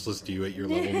useless to you at your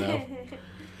level now.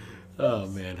 Oh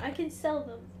man. I can sell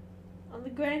them on the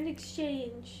Grand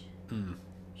Exchange. Mm.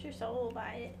 Sure, someone will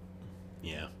buy it.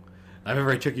 Yeah. I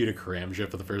remember I took you to Karamja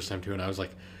for the first time too, and I was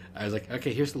like,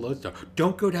 okay, here's the lodestone.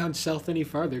 Don't go down south any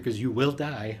farther because you will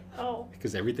die. Oh.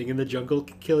 Because everything in the jungle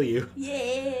can kill you.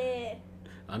 Yeah.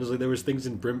 Honestly, there was things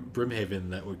in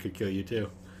Brimhaven that could kill you too.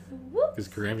 Because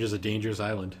Karamja's a dangerous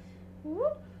island.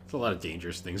 Whoop. There's a lot of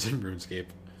dangerous things in RuneScape.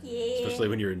 Yeah. Especially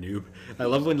when you're a noob. I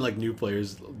love when like new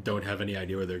players don't have any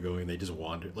idea where they're going. They just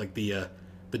wander. Like the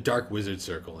Dark Wizard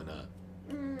Circle in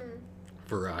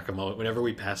Varrock. Whenever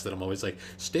we pass that, I'm always like,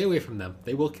 stay away from them.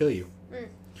 They will kill you. Mm.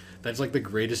 That's like the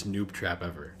greatest noob trap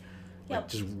ever. Yep. Like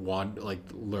just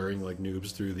luring like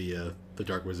noobs through the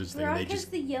Dark Wizards thing. Varrock has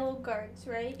the yellow guards,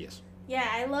 right? Yes. Yeah,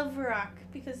 I love Varrock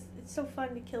because it's so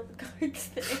fun to kill the guards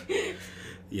there.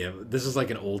 Yeah, this is like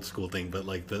an old school thing, but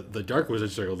like the Dark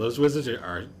Wizard Circle, those wizards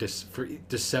are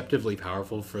deceptively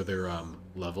powerful for their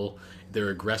level. They're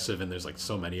aggressive, and there's like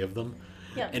so many of them.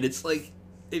 Yeah. And it's like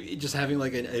just having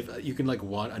like you can like a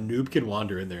noob can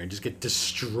wander in there and just get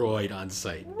destroyed on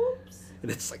sight. Oops.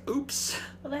 And it's like oops.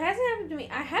 Well, that hasn't happened to me.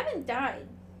 I haven't died.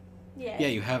 Yeah. Yeah,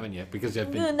 you haven't yet because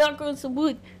I've been. I'm gonna knock on some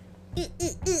wood.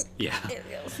 Yeah.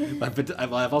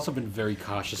 I've also been very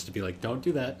cautious to be like, don't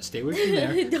do that. Stay away from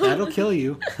there. That'll kill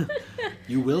you.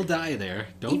 You will die there.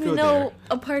 Don't go there. Even though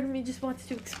a part of me just wants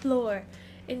to explore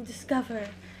and discover,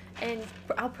 and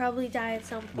I'll probably die at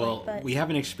some point. Well, but we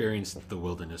haven't experienced the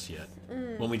wilderness yet.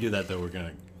 When we do that, though, we're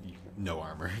gonna no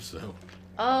armor. So.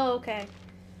 Oh, okay.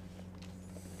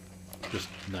 Just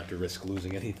not to risk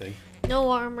losing anything. No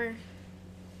armor.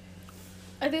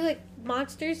 Are there like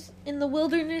monsters in the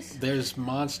wilderness? There's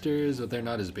monsters, but they're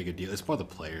not as big a deal. It's more the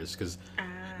players, because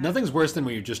nothing's worse than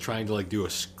when you're just trying to like do a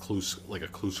clue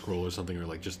scroll or something, or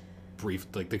like just brief,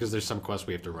 like because there's some quests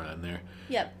we have to run in there.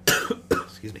 Yep.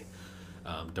 Excuse me.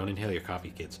 Don't inhale your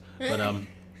coffee, kids. But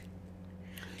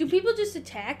do people just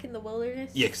attack in the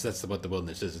wilderness? yeah, because that's what the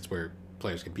wilderness is. It's where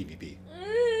players can PvP.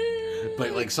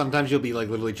 But like sometimes you'll be like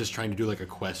literally just trying to do like a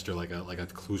quest or like a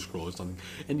clue scroll or something,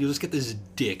 and you'll just get this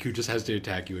dick who just has to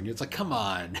attack you, and it's like, come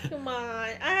on. Come on,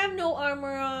 I have no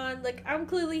armor on. Like, I'm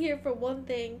clearly here for one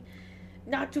thing,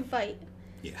 not to fight.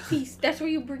 Yeah. Peace. That's where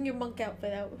you bring your monk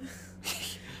outfit out.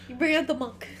 You bring out the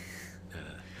monk.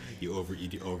 You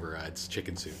overrides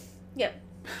chicken soup. Yep.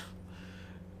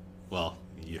 Well,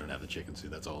 you don't have the chicken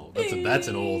soup. That's all. That's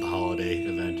an old holiday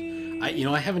event.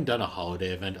 I haven't done a holiday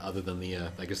event other than the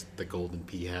I guess the golden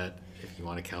pea hat, if you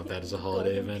want to count that as a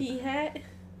holiday Golden event. pea hat.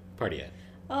 Party hat.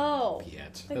 Oh. Pea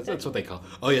hats. That's what they call.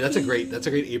 Oh yeah, that's a great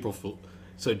April Fool.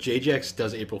 So JJX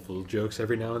does April Fool jokes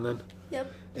every now and then.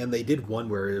 Yep. And they did one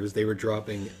where they were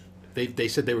dropping. They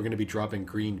said they were going to be dropping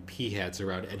green pea hats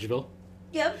around Edgeville.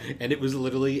 Yep. And it was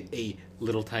literally a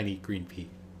little tiny green pea.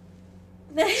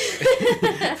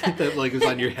 That like was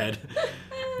on your head.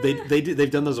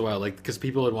 They've done those a while, like because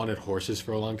people had wanted horses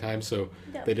for a long time, so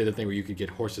they did a thing where you could get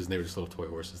horses, and they were just little toy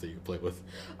horses that you could play with.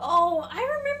 Oh, I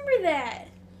remember that.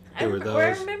 There were those. Or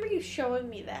I remember you showing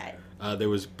me that. There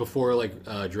was before like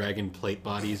dragon plate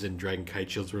bodies and dragon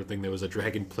kite shields were a thing. There was a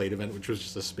dragon plate event, which was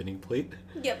just a spinning plate.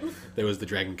 Yep. There was the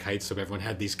dragon kites, so everyone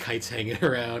had these kites hanging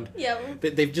around. Yep.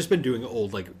 They've just been doing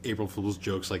old like April Fool's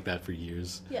jokes like that for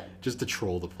years. Yeah. Just to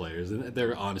troll the players, and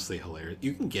they're honestly hilarious.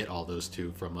 You can get all those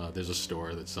too from there's a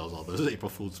store that sells all those April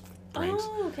Fool's pranks.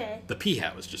 Oh, okay. The pea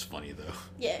hat was just funny though.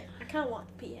 Yeah, I kind of want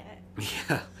the pea hat.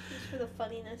 Yeah. Just for the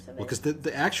funniness of it. Well, because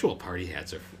the actual party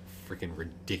hats are freaking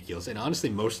ridiculous, and honestly,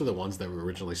 most of the ones that were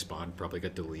originally spawned probably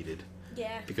got deleted.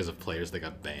 Yeah. Because of players that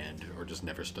got banned or just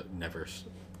never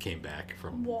came back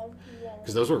from. Whoa.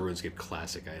 Because those were RuneScape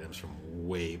classic items from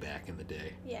way back in the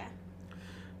day. Yeah.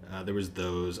 There was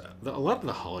those. A lot of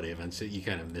the holiday events that you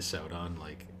kind of miss out on,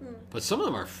 like, but some of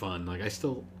them are fun. Like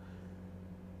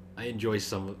I enjoy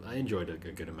I enjoyed a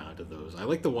good amount of those. I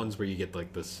like the ones where you get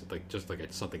like this, like just like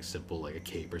something simple, like a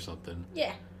cape or something.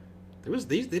 Yeah.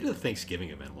 They did a Thanksgiving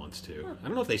event once too. I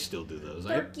don't know if they still do those.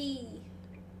 Turkey.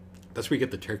 That's where you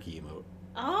get the turkey emote.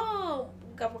 Oh,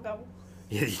 gobble gobble.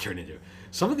 Yeah, you turn into.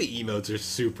 Some of the emotes are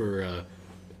super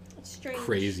Strange.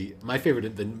 crazy. My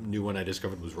favorite, the new one I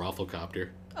discovered was Rafflecopter.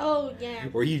 Oh yeah.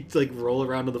 Where you like roll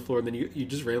around on the floor and then you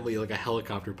just randomly like a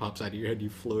helicopter pops out of your head. And you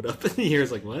float up in the air.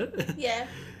 It's like what? Yeah.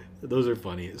 Those are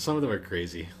funny. Some of them are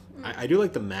crazy. I do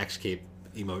like the Max Cape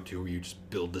emote too, where you just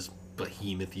build this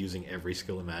behemoth using every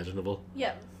skill imaginable.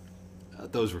 Yep.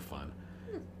 Those were fun.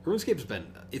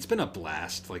 RuneScape's been a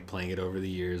blast, like playing it over the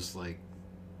years. Like,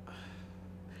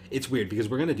 it's weird because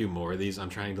we're gonna do more of these. I'm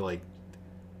trying to like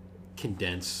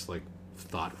condense like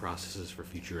thought processes for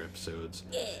future episodes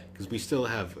because we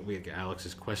Alex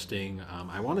is questing.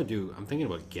 I'm thinking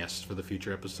about guests for the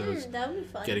future episodes. That would be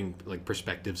fun. Getting like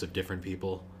perspectives of different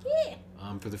people. Yeah.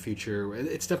 For the future,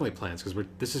 it's definitely plans because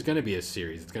this is going to be a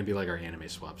series. It's going to be like our anime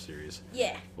swap series.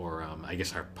 Yeah. Or I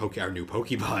guess our new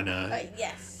Pokemon.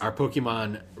 Yes. Our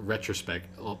Pokemon retrospect.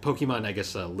 Well, Pokemon, I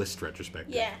guess, list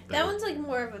retrospective. Yeah, that one's like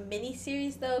more of a mini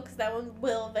series though, because that one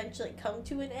will eventually come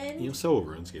to an end. So will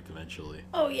RuneScape eventually.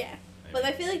 Oh yeah, but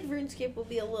I feel like RuneScape will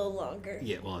be a little longer.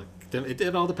 Yeah, well,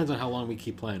 it all depends on how long we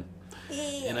keep playing.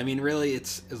 Yeah. And I mean, really,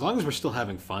 it's as long as we're still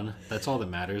having fun. That's all that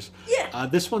matters. Yeah.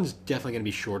 This one's definitely going to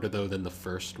be shorter though than the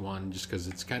first one, just because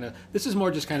this is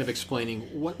more just kind of explaining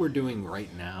what we're doing right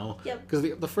now. Yep.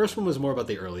 Because the first one was more about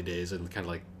the early days and kind of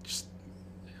like just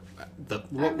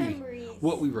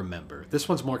what we remember. This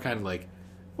one's more kind of like,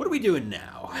 what are we doing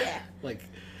now? Yeah. Like.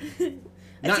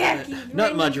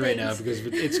 Not much right now because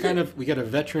it's kind of we got a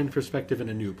veteran perspective and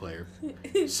a new player,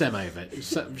 semi-vet.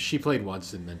 She played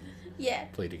once and then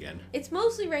played again. It's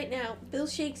mostly right now. Bill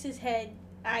shakes his head.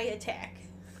 I attack.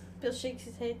 Bill shakes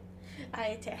his head. I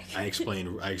attack. I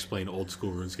explain old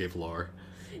school RuneScape lore.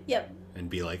 Yep. And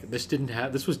be like, this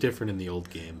was different in the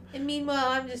old game. And meanwhile,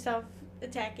 I'm just off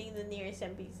attacking the nearest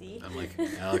NPC. I'm like,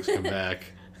 Alex, come back.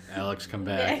 Alex, come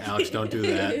back. Yeah. Alex, don't do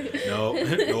that.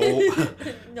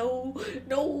 No.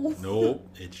 No.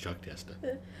 It's Chuck Testa.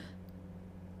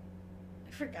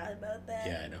 I forgot about that.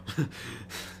 Yeah, I know.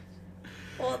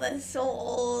 Oh, that's so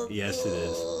old. Yes, it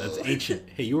is. That's ancient.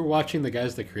 Hey, you were watching the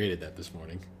guys that created that this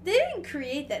morning. They didn't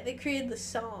create that. They created the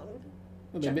song.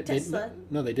 Well, Chuck Tesla.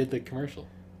 They did the commercial.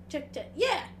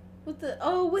 Yeah. With the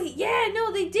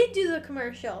they did do the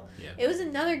commercial. Yeah. It was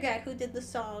another guy who did the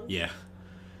song. Yeah.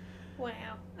 Wow.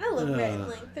 I love Red and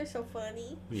Link. They're so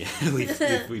funny. Yeah,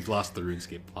 we've lost the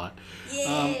RuneScape plot.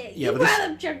 Yeah. You brought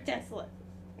up Chuck Tesla.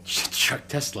 Chuck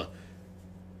Tesla.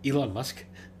 Elon Musk.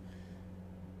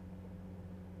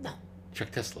 No.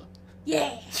 Chuck Tesla.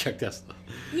 Yeah. Chuck Tesla.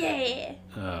 Yeah.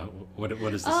 What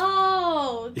is this?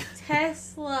 Oh,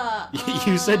 Tesla.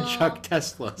 You said Chuck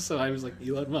Tesla, so I was like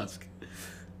Elon Musk.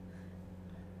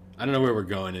 I don't know where we're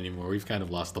going anymore. We've kind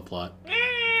of lost the plot.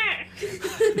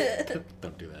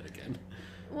 Don't do that again.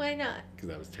 Why not? Because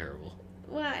that was terrible.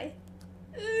 Why?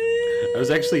 I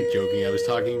was actually joking. I was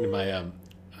talking to my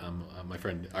my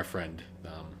friend, our friend.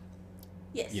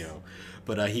 Yes. You know,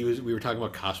 but we were talking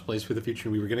about cosplays for the future.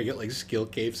 We were gonna get like skill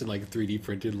capes and like 3D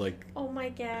printed like. Oh my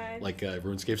god. Like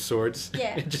RuneScape swords.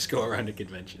 Yeah. And just go around to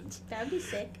conventions. That'd be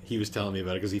sick. He was telling me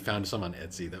about it because he found some on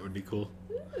Etsy. That would be cool.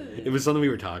 Ooh. It was something we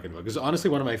were talking about. Because honestly,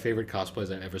 one of my favorite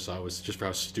cosplays I ever saw was just for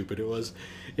how stupid it was.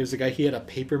 It was a guy, he had a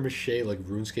paper mache, like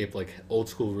RuneScape, like old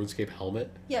school RuneScape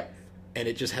helmet. Yep. And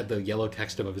it just had the yellow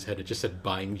text above his head. It just said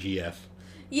buying GF.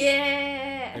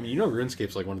 Yeah. I mean, you know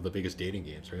RuneScape's like one of the biggest dating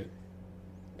games, right?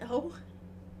 No.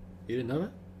 You didn't know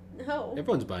that? No.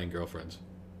 Everyone's buying girlfriends.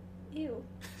 Ew.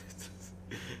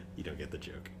 You don't get the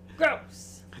joke.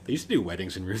 Gross. They used to do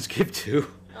weddings in RuneScape too.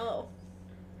 Oh.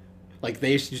 Like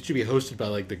they used to be hosted by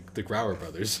like the Grauer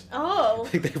brothers. Oh.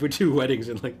 Like they would do weddings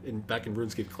back in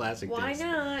RuneScape Classic Why days.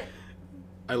 not?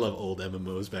 I love old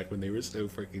MMOs back when they were so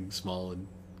freaking small and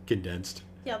condensed.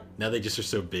 Yep. Now they just are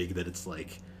so big that it's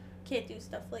like. Can't do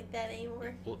stuff like that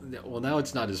anymore. Well, now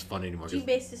it's not as fun anymore.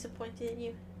 G-Base disappointed in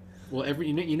you. Well,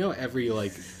 every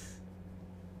like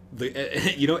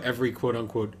every quote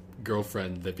unquote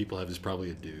girlfriend that people have is probably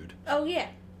a dude. Oh yeah,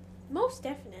 most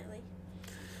definitely.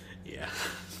 Yeah.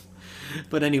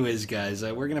 But anyways, guys,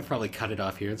 we're gonna probably cut it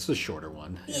off here. It's a shorter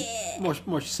one. Yeah.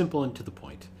 More simple and to the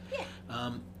point.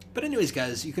 Yeah. But anyways,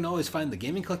 guys, you can always find the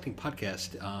Gaming Collecting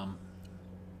Podcast.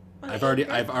 I've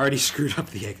Anchor. already screwed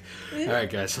up the egg. All right,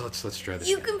 guys, so let's try this.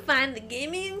 You can find the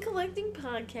Gaming and Collecting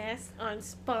Podcast on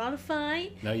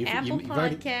Spotify, Apple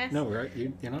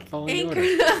Podcasts. You're not following Anchor.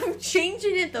 the order. I'm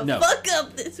changing it the No. fuck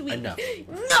up this week. Enough.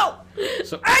 No!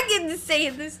 So- I get to say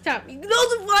it this time. You can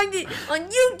also find it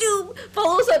on YouTube,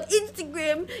 follow us on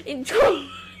Instagram, and Twitter. All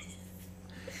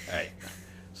right.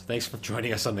 So thanks for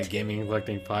joining us on the Gaming and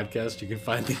Collecting Podcast. You can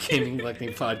find the Gaming and Collecting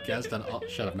Podcast on all...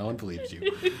 Shut up, no one believes you.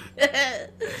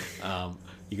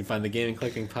 You can find the Gaming and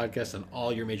Collecting Podcast on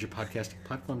all your major podcasting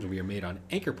platforms. We are made on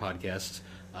Anchor Podcasts.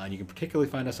 And you can particularly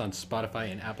find us on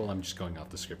Spotify and Apple. I'm just going off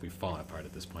the script. We've fallen apart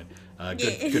at this point.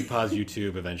 Good Pause,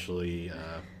 YouTube, eventually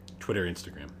Twitter,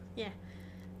 Instagram. Yeah.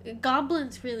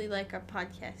 Goblins really like our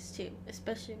podcast too,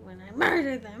 especially when I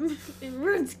murder them in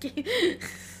RuneScape.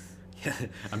 Yeah,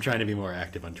 I'm trying to be more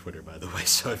active on Twitter, by the way,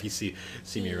 so if you see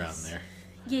me around there.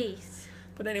 Yes.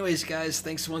 But anyways, guys,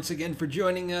 thanks once again for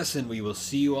joining us, and we will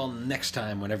see you all next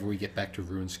time whenever we get back to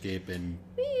RuneScape, and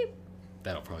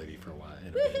that'll probably be for a while. In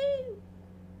a bit.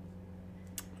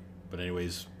 But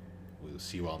anyways, we'll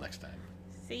see you all next time.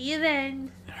 See you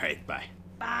then. All right, bye.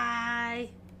 Bye.